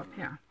I have up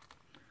here.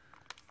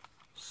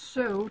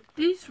 So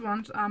these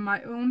ones are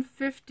my own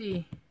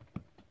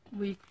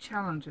 50-week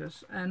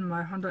challenges and my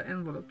 100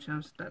 envelope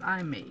challenge that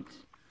I made.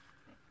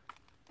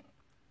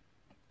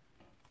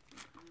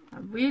 I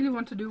really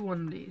want to do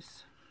one of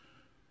these.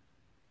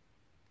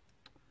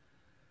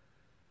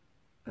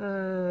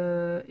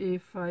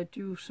 If I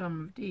do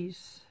some of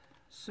these,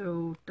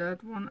 so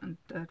that one and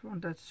that one,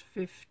 that's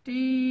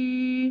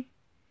 50.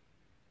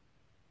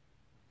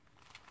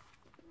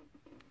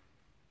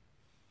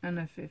 and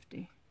a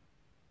 50.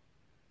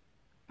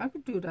 I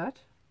could do that.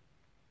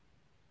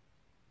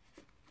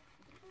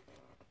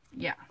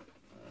 Yeah.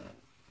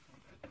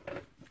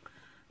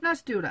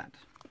 Let's do that.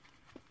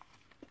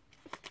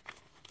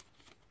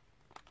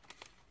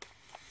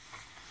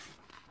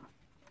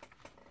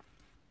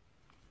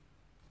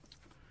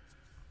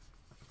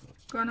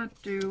 Gonna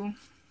do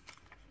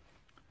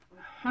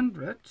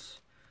hundreds,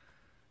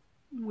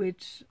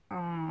 which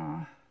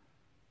are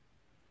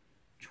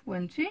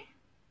 20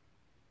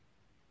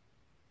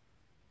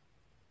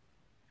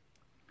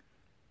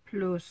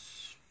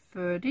 plus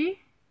 30.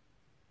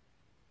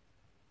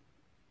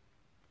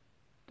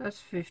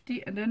 That's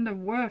 50, and then there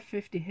were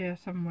 50 here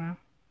somewhere.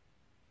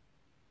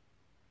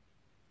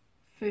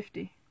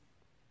 50.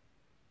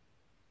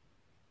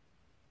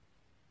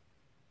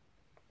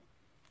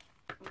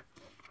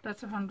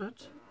 That's 100,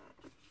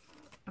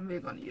 and we're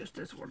gonna use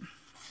this one.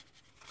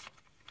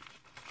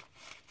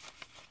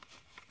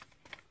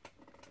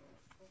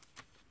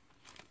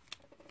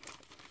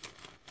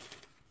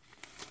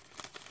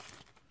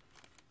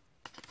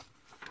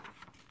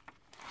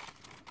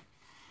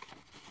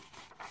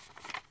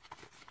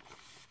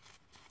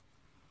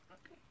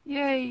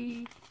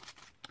 Yay!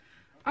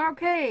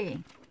 Okay.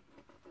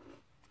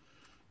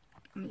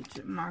 I need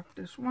to mark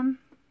this one.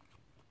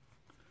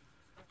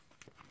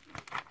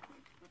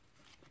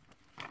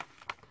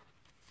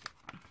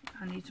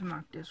 I need to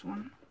mark this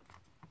one.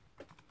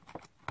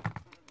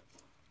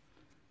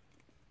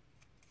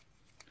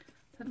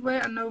 That way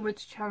I know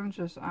which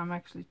challenges I'm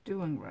actually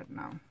doing right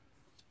now.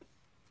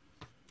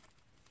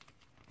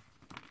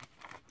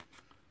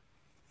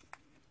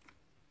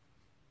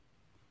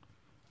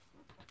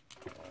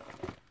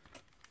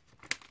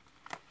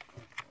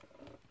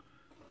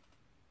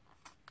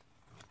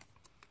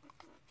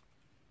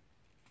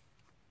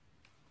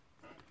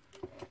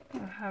 Do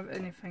I have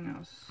anything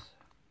else?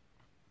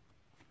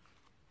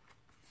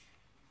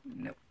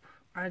 Nope,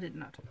 I did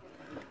not.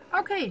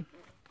 Okay.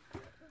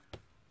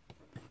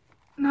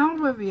 Now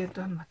that we are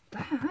done with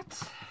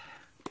that,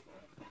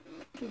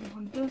 we can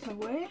put this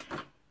away.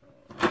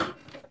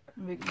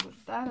 And we can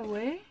put that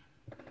away.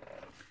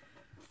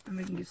 And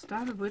we can get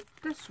started with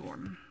this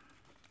one.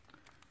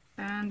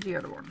 And the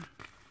other one.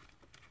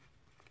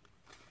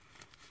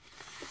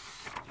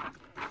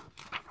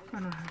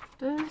 Gonna have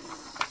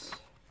this.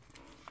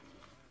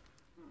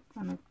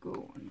 Gonna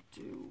go and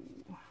do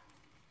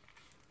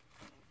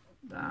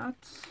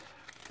that,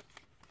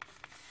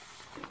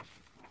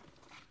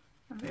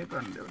 and we're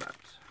going to do that.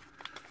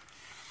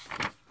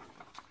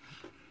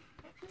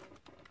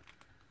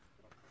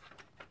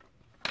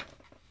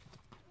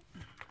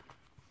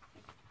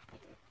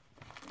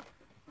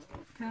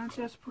 Can I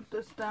just put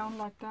this down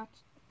like that?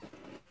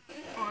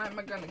 Or am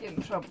I going to get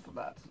in trouble for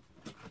that?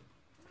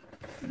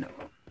 No.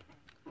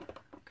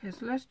 Okay,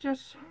 so let's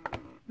just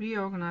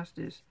reorganize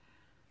this.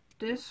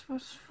 This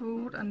was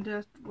food, and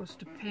that was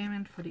the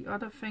payment for the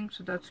other thing,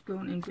 so that's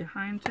going in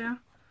behind there.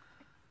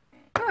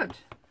 Good.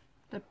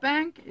 The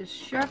bank is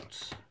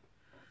shut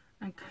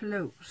and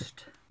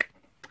closed.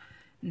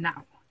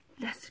 Now,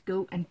 let's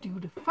go and do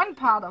the fun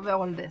part of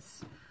all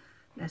this.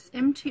 Let's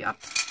empty up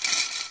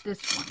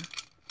this one.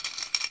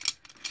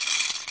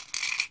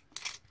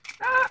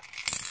 Ah!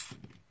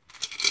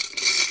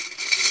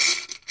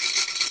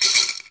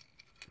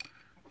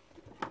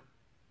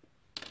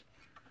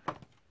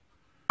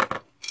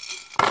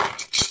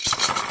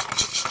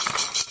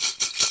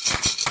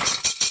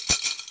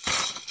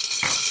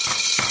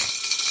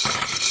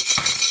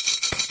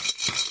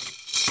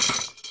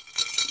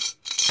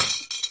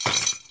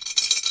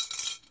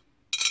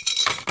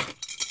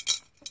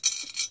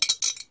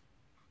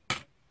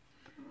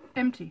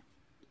 Empty.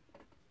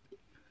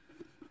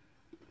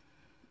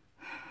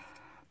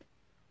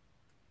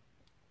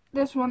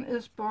 This one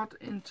is bought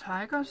in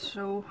Tiger,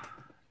 so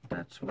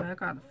that's where I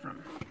got it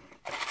from.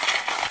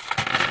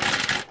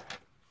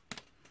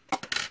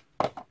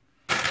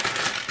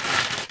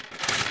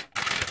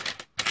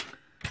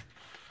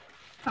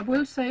 I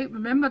will say,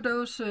 remember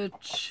those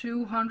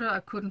 200 I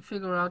couldn't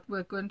figure out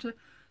where going to?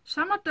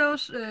 Some of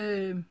those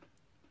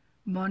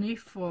money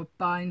for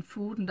buying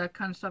food and that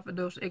kind of stuff, and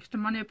those extra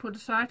money I put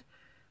aside,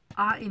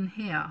 are in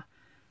here,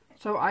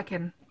 so I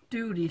can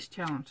do these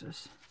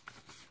challenges.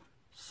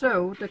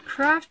 So the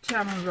craft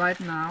challenge right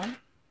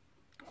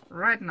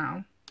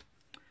now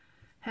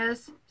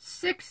has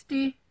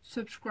 60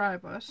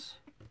 subscribers,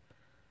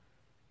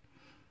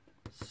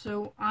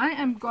 so I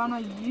am gonna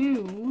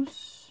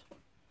use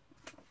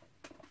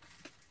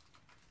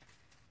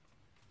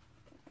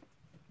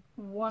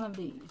one of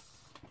these.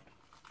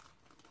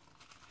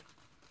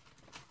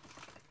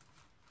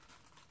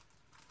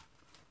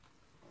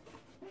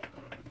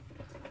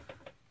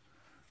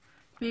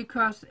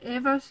 Because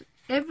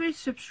every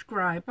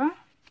subscriber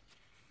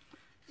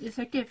is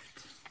a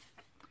gift.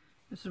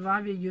 This is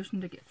why we're using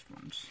the gift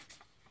ones.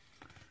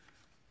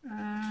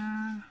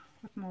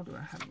 What more do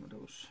I have of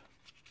those?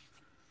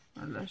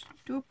 Well, let's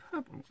do a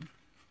purple one.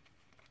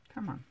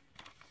 Come on.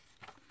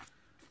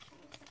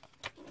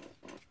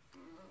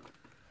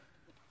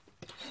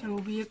 So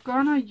we're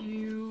gonna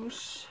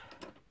use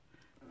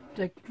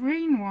the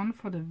green one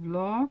for the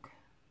vlog.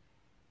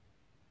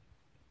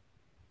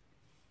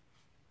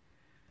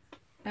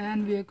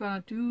 And we're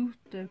gonna do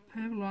the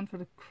purple one for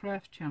the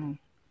craft channel.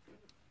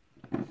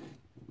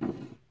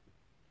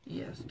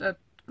 Yes, that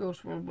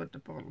goes well with the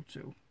bottle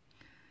too.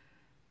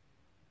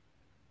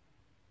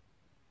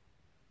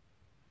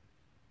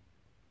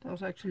 That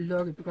was actually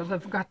lucky because I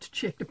forgot to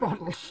check the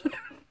bottles.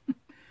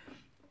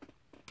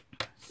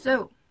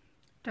 So,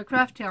 the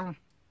craft channel.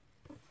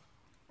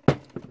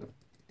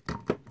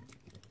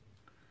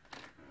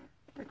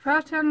 The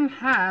craft channel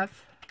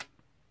have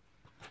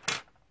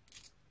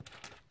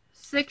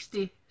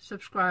 60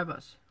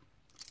 subscribers.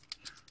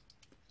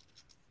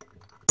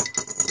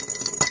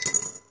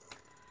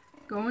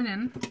 Going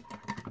in.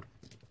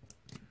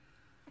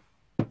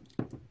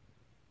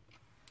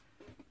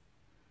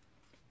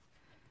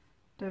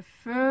 The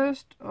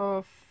 1st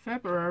of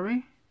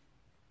February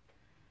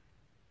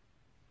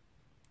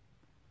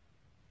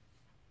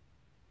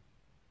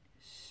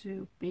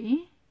should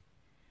be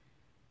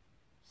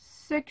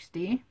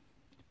 60,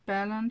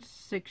 balance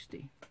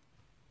 60.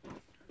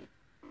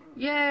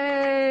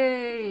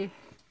 Yay!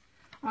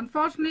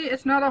 Unfortunately,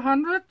 it's not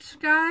 100,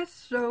 guys,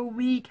 so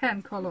we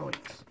can color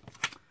it.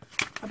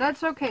 But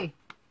that's okay.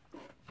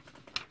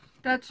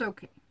 That's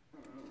okay.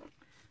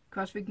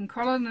 Because we can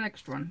color the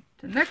next one.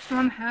 The next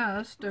one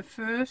has the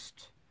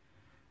 1st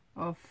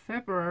of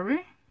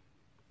February.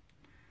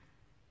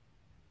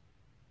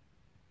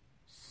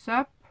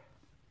 Sub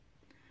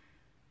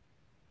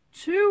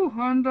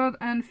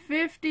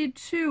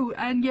 252.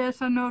 And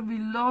yes, I know we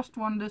lost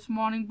one this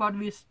morning, but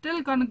we're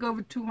still gonna go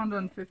with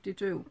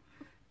 252.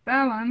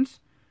 Balance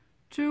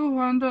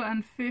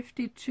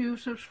 252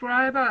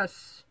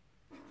 subscribers.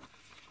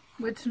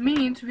 Which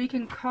means we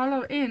can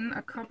color in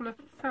a couple of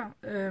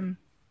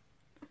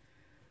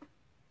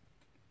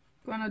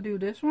gonna do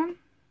this one.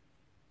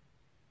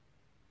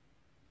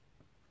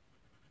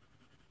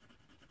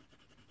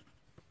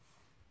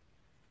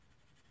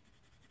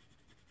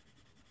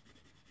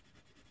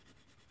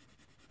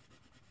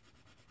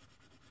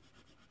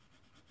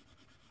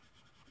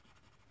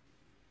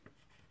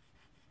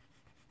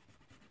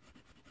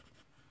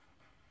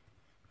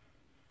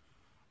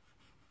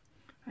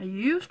 I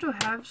used to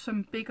have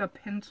some bigger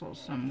pencils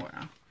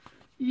somewhere.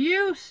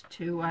 Used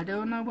to, I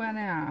don't know where they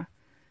are.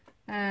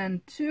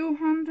 And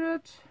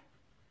 200,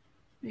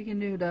 we can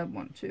do that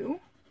one too.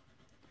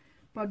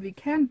 But we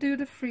can't do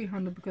the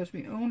 300 because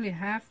we're only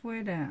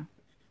halfway there.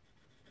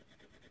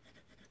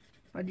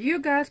 But you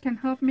guys can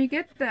help me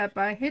get there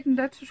by hitting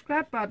that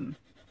subscribe button.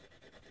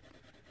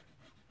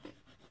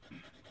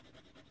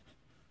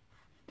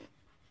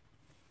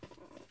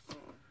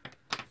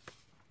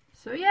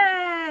 So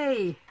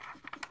yay!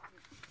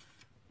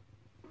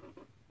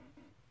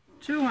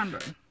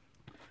 200.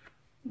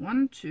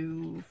 1,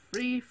 2,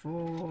 3,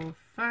 4,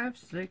 5,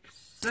 6,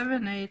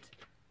 7, 8,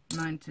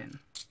 9, 10.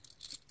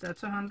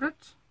 That's 100.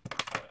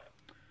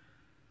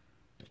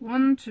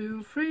 1,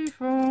 2, 3,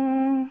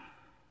 4,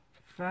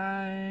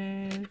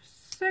 5,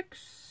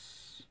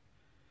 6,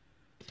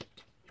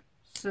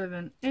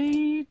 7,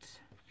 8,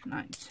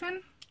 9,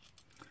 10.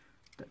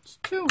 That's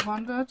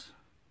 200.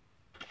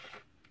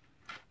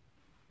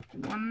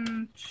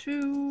 1,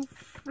 2,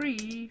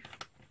 3,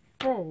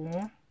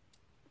 4.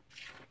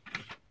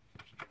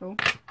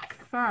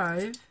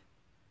 5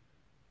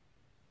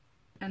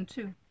 and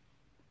 2.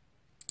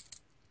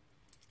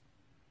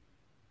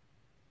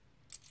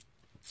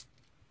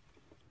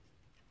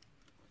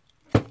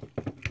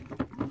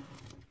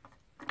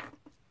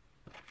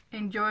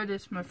 Enjoy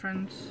this, my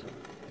friends.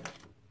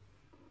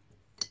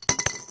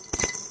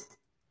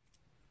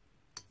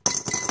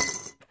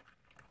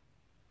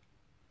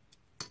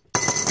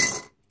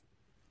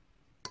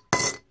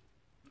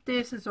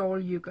 This is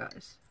all you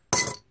guys.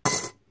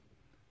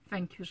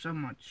 Thank you so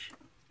much.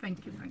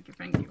 Thank you, thank you,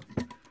 thank you.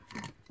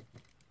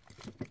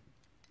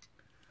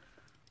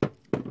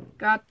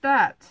 Got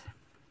that.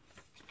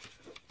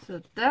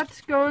 So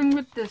that's going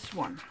with this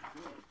one.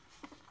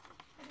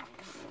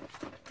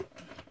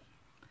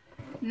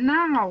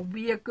 Now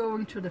we are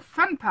going to the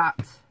fun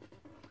part.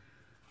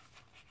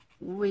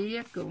 We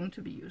are going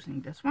to be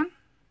using this one.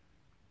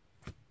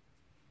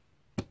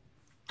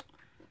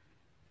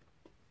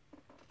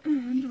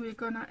 And we're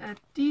gonna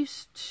add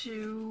these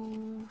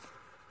two.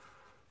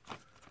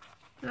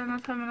 Did I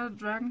not have another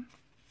dragon?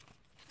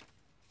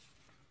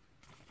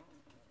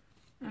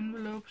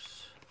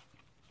 Envelopes.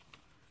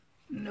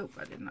 Nope,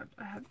 I did not.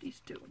 I have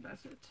these two,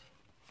 that's it.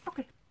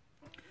 Okay.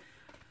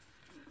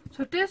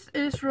 So this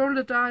is Roll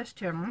the Dice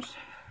channels.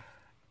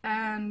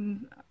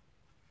 And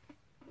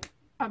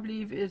I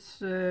believe it's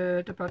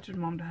the budget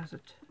mom that has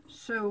it.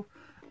 So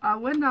I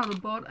went out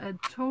and bought a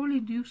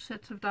totally new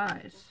set of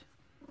dice.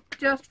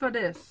 Just for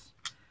this.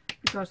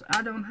 Because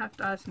I don't have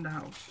dice in the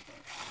house.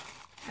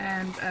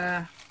 And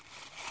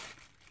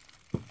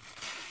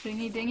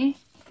thingy dingy,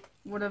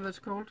 whatever it's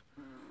called.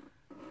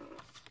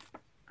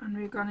 And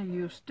we're gonna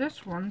use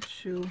this one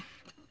to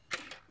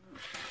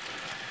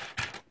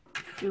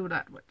do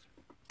that with.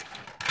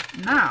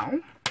 Now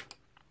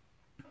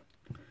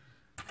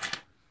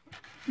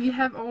we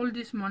have all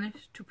this money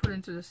to put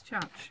into this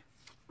charge.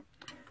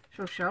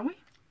 So shall we?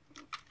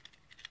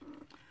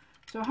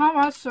 So how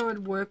I saw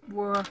it work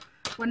were,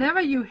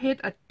 whenever you hit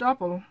a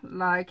double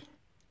like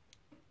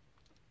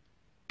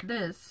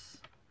this,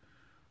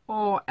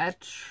 or a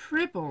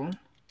triple,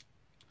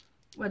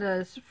 where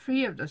there's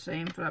 3 of the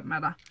same for that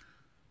matter,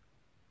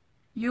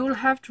 you'll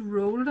have to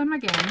roll them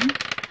again.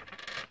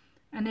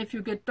 And if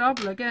you get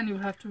double again, you'll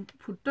have to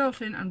put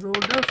those in and roll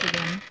those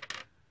again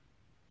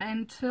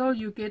until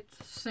you get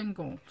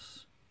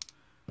singles.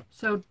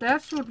 So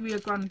that's what we are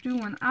going to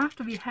do. And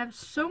after we have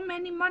so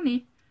many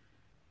money,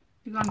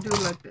 we're going to do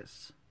it like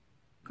this.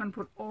 We're going to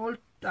put all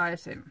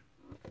dice in.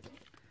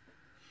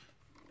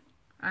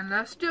 And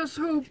let's just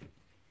hope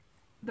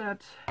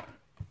that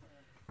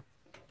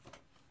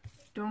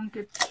don't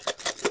get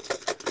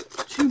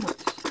too much.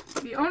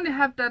 We only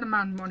have that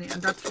amount of money,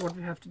 and that's what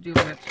we have to deal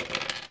with.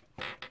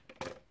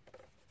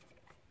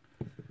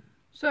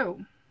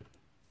 So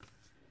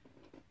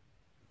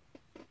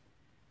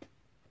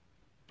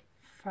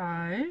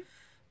 5,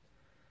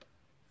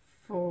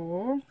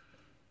 4,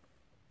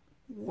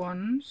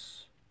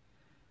 1s,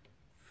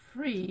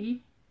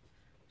 3,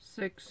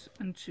 6,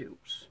 and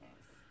 2s.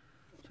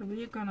 So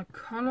we're gonna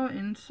color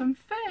in some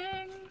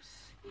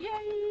things.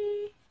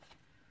 Yay!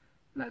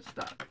 Let's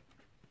start.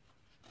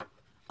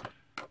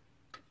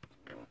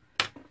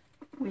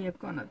 We are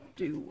gonna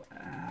do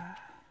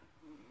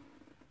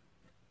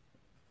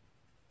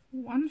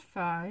 1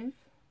 5,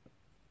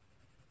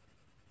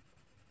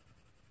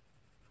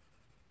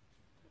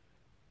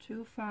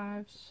 2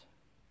 5s,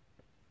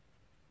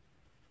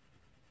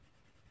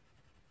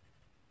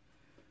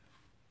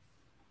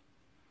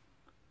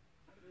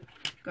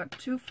 got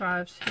 2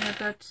 5s here.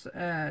 That's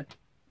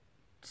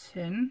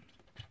 10.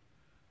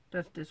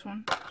 That's this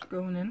one. It's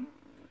going in.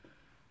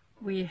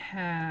 We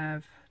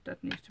have,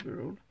 that needs to be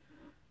rolled,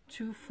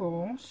 2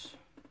 4s.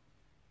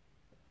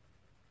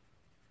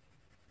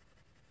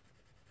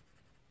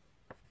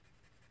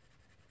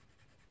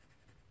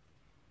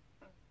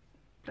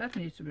 That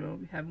needs to be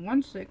rolled. We have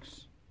 1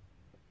 6.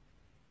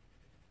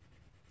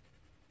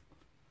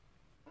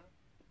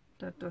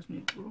 That does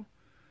need to roll.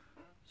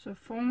 So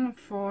 4 and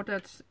 4,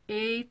 that's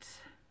 8.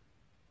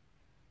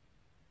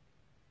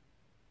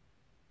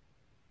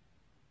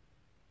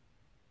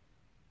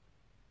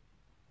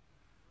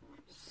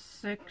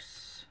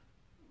 6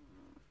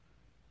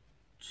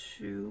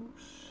 2s.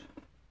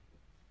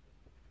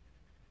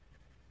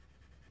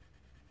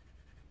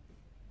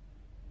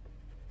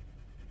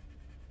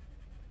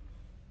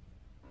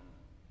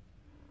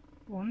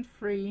 1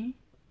 3.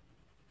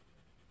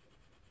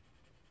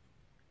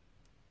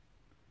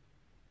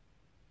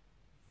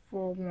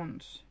 4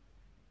 1s.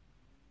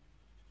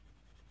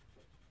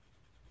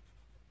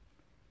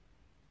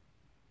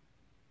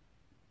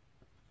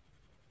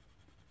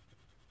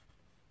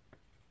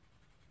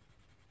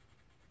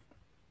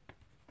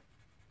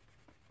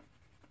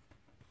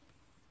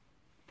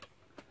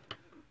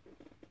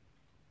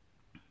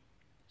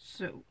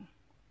 So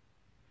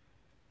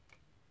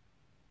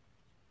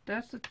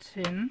that's a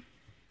 10,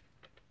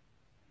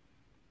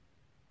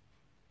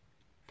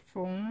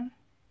 4,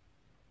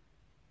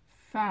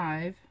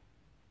 5.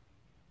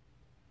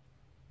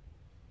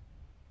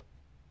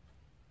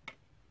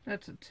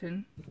 That's a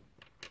 10,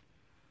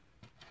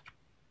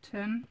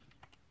 10,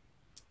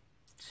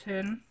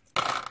 10,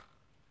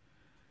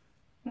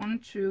 1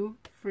 2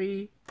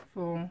 3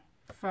 4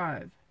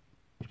 5.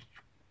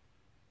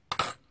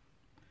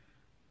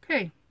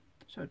 Okay,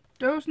 so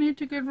those need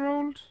to get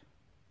rolled.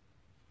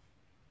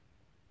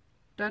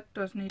 That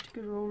does need to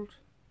get rolled.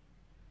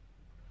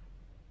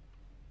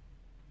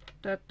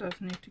 That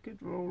does need to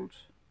get rolled.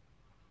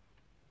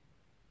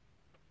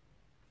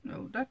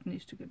 No, that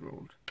needs to get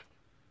rolled.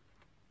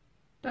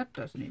 That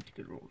does need to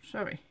get rolled.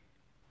 Sorry.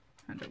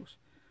 And those.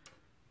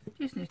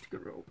 This needs to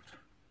get rolled.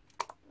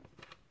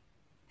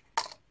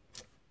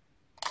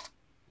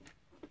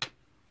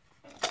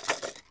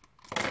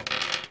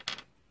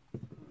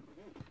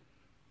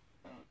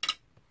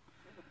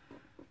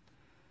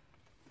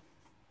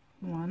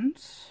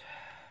 Ones,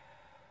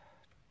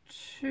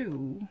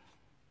 2,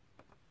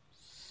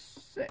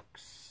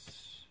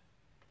 6,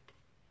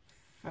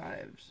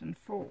 5s and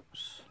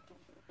 4s.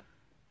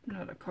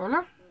 Another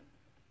color.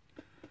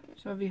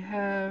 So we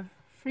have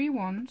 3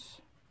 1s.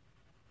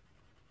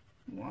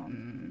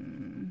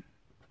 1,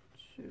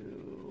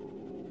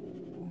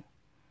 2,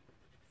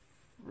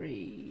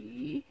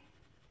 3.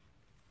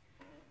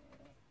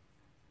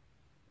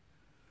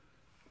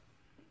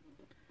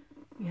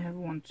 We have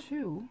 1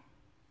 2.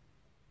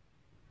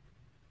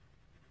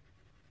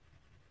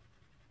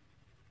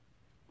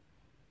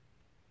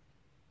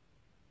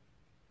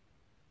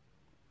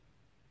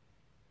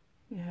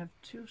 We have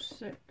 2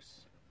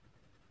 6.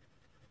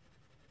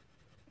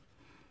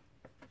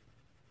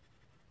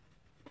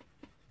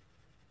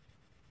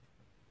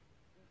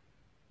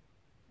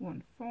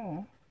 1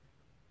 4.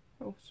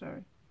 Oh,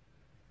 sorry.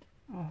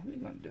 Oh, we're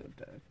gonna do it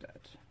like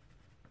that.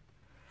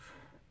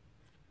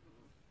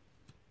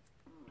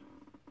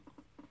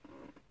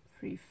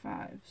 3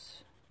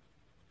 5s.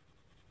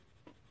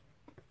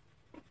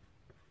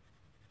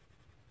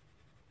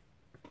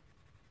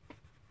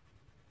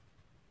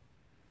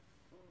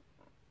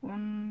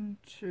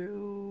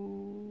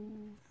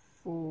 2,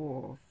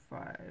 4,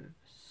 5,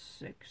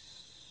 6.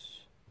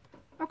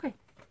 Okay.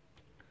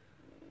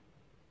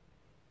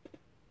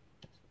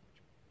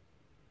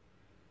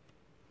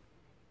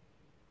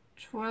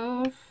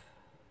 12,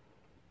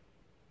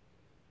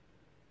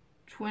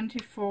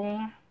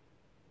 24,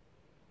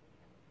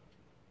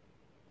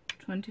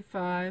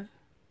 25,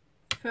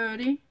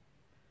 30,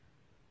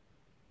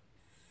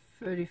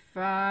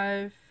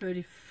 35,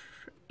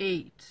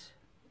 38.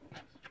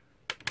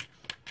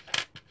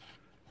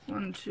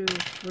 1, 2,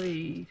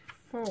 3,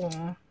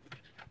 4,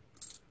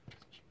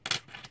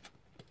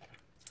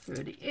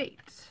 38.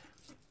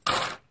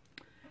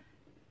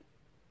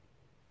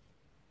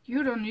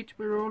 You don't need to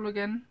be rolled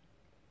again.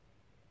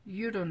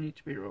 You don't need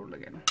to be rolled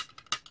again.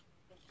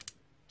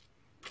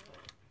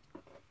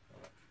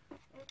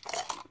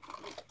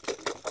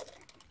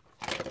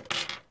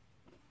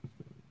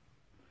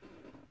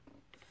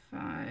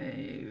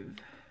 Five,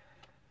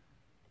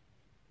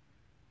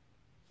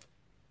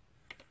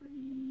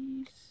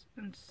 3,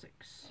 and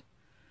 6.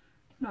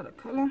 Another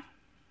color.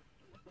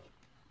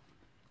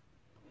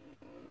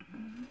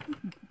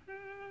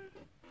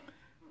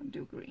 I'll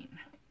do green.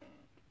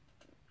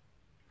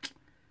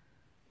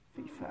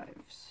 3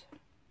 5s.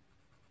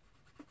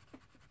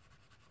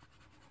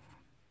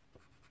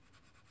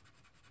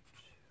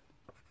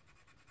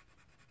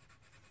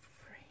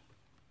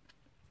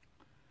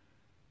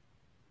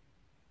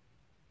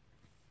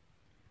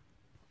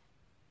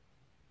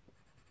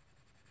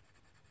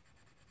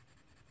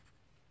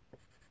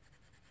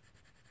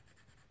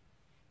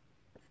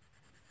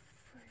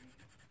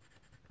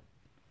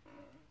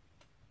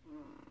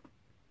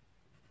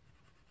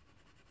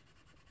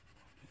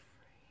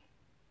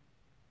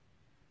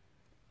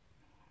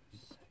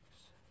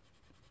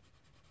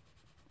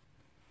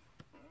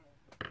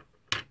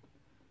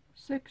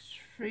 6,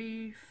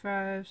 3,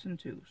 5s, and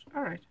 2s.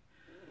 Alright,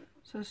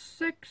 so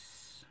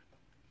 6,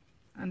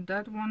 and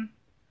that one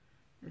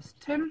is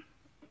 10.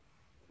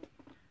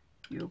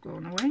 You're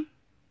going away.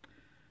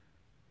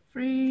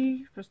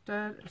 3 plus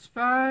that is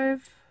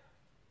 5.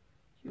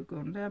 You're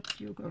going there,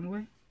 you're going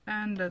away.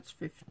 And that's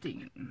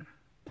 15.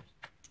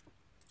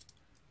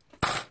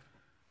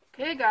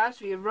 Okay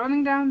guys, we are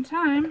running down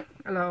time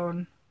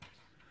alone.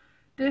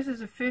 This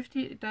is a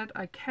 50 that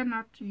I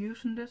cannot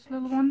use in this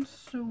little one,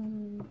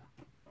 so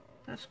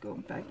let's go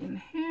back in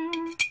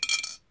here.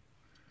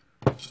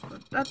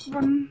 Got that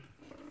one.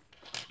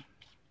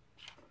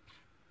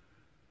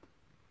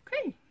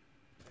 Okay.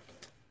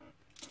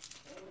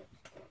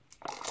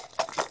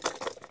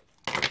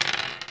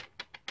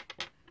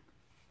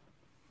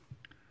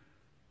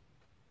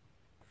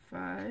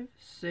 Five,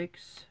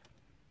 6.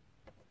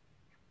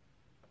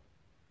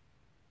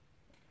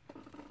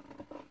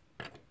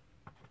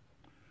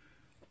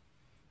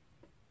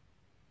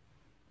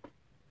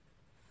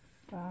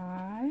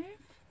 Five,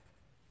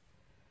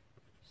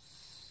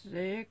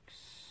 6,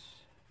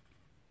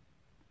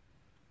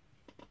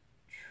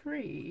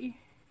 3,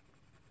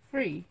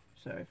 3,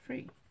 sorry,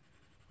 3,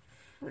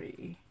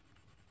 3,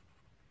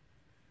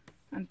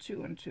 and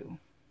 2 and 2.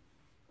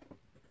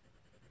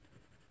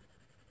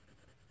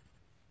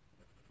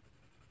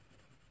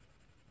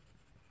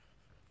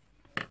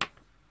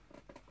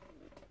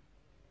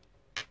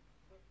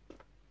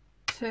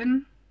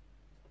 Ten,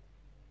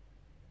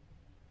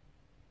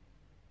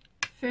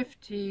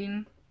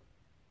 15,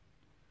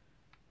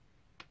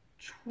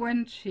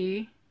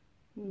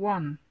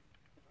 21.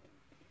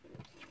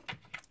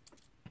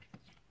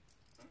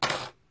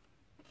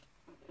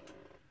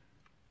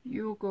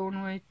 You're going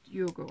away,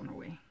 you're going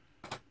away.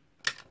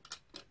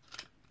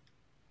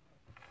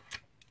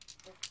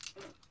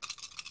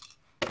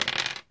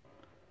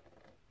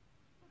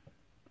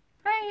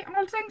 Hey,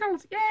 all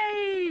singles,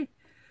 yay!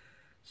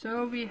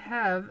 So we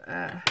have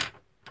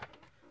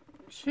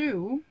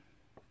 2,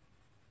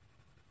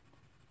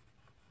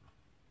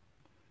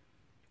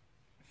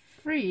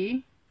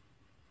 3,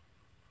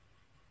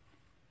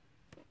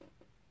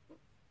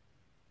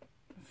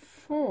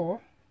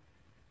 4,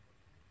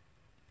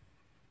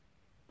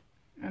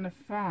 and a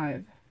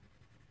 5.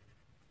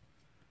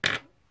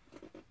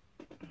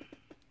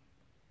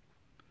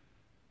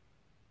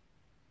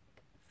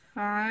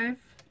 5,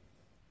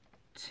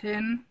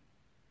 10,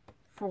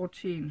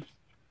 14.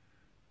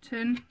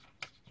 10.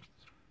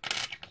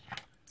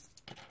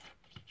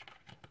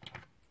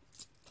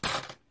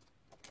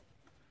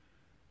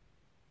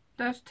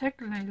 That's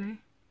technically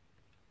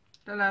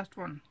the last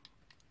one.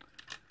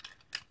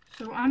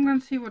 So I'm going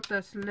to see what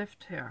there's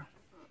left here.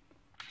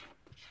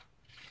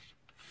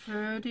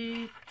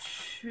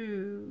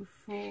 32,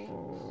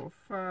 4,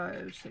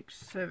 5, 6,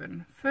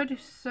 7.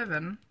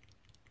 37.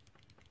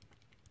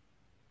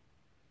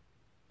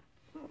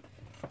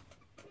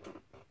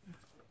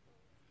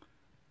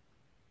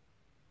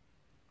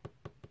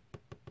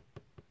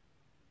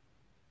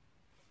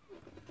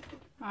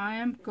 I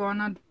am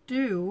gonna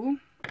do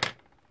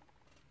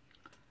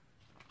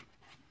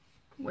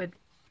with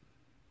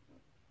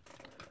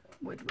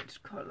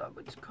which color?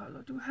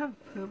 Do I have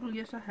purple?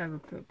 Yes, I have a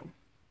purple.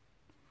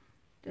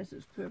 This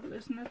is purple,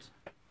 isn't it?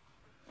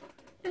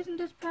 Isn't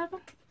this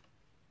purple?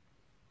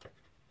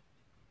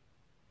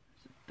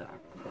 It's a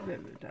dark,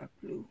 very dark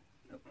blue.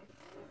 Nope.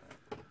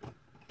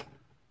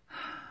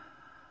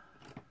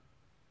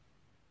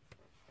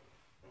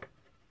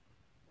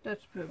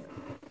 That's purple.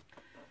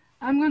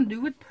 I'm gonna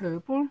do it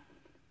purple.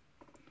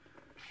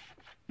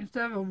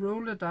 Instead of a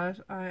roller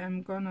dice, I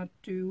am gonna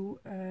do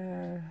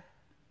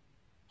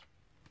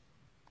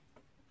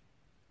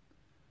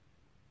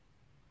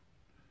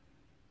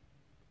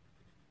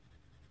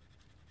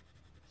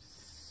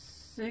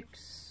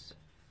 6,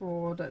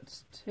 4,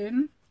 that's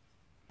 10.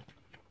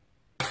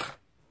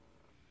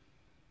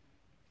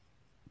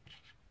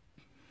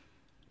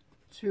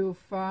 2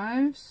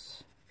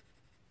 5s.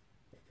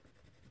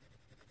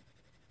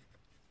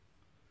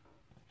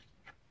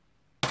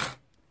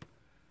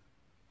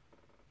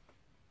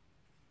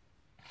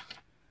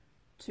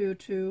 2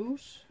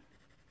 2s.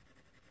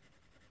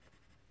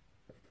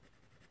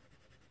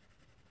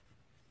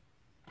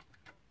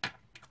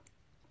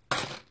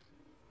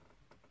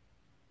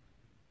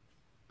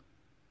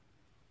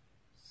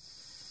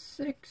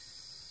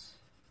 6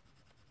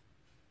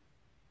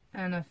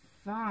 and a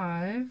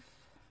 5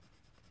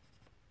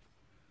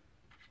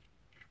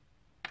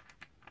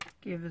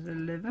 give us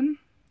 11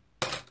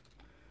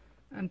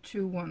 and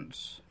 2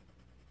 1s.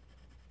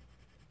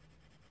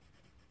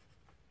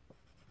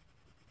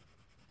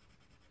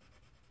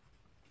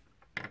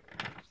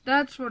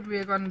 That's what we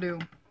are gonna do.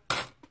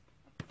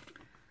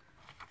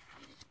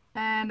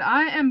 And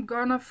I am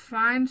gonna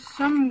find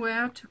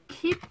somewhere to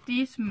keep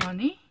this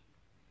money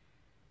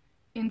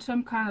in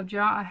some kind of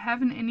jar. I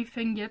haven't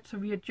anything yet, so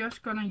we are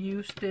just gonna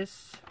use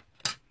this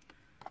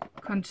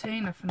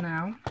container for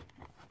now.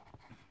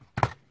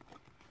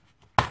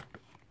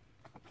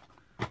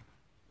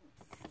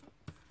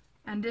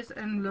 And this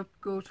envelope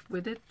goes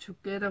with it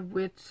together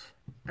with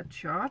a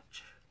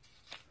charge.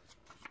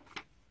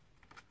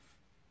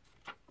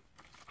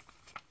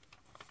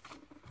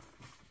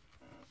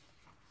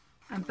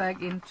 And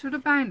back into the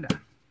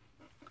binder.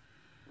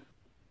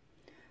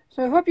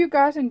 So I hope you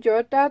guys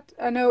enjoyed that.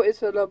 I know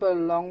it's a little bit of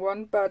a long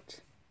one,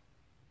 but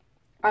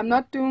I'm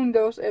not doing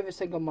those every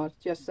single month.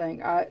 Just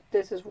saying,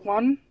 this is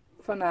one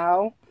for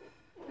now,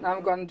 and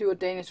I'm gonna do a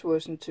Danish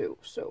version too.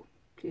 So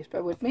please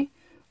bear with me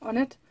on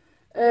it.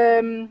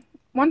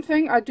 One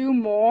thing I do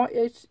more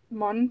each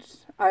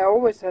month, I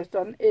always have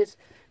done, is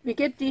we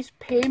get these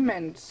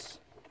payments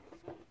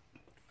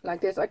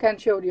like this. I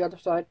can't show the other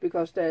side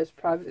because there's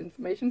private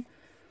information.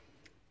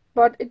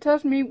 But it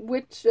tells me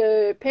which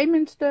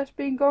payments there's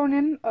been going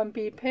in and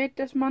being paid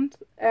this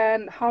month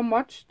and how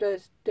much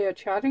they're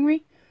charging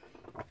me.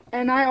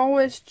 And I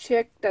always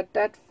check that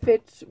that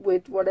fits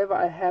with whatever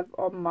I have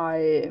on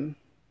my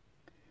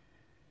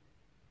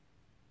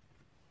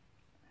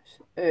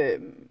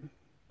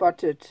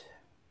budget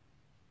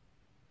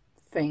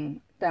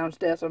thing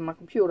downstairs on my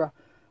computer,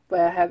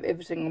 where I have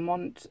every single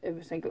month,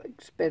 every single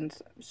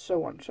expense,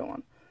 so on, so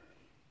on.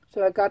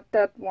 So I got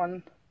that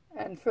one.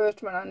 And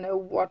first, when I know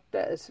what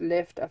there is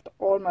left after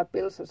all my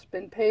bills has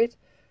been paid,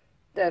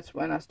 that's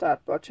when I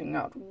start budgeting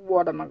out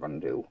what am I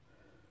going to do.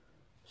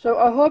 So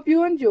I hope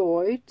you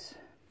enjoyed,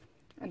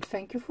 and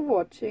thank you for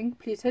watching.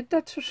 Please hit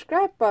that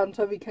subscribe button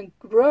so we can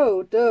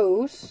grow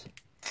those.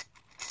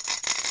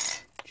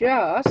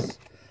 Just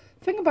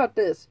think about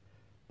this.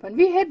 When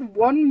we hit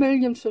 1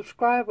 million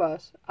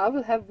subscribers, I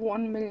will have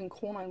 1 million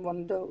kroner in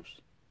one of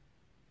those.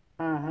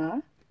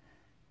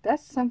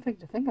 That's something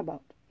to think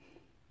about.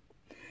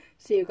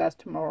 See you guys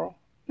tomorrow.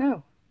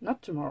 No,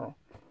 not tomorrow.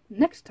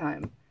 Next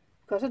time.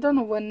 Because I don't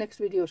know when next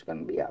video is going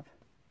to be up.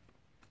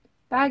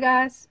 Bye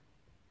guys.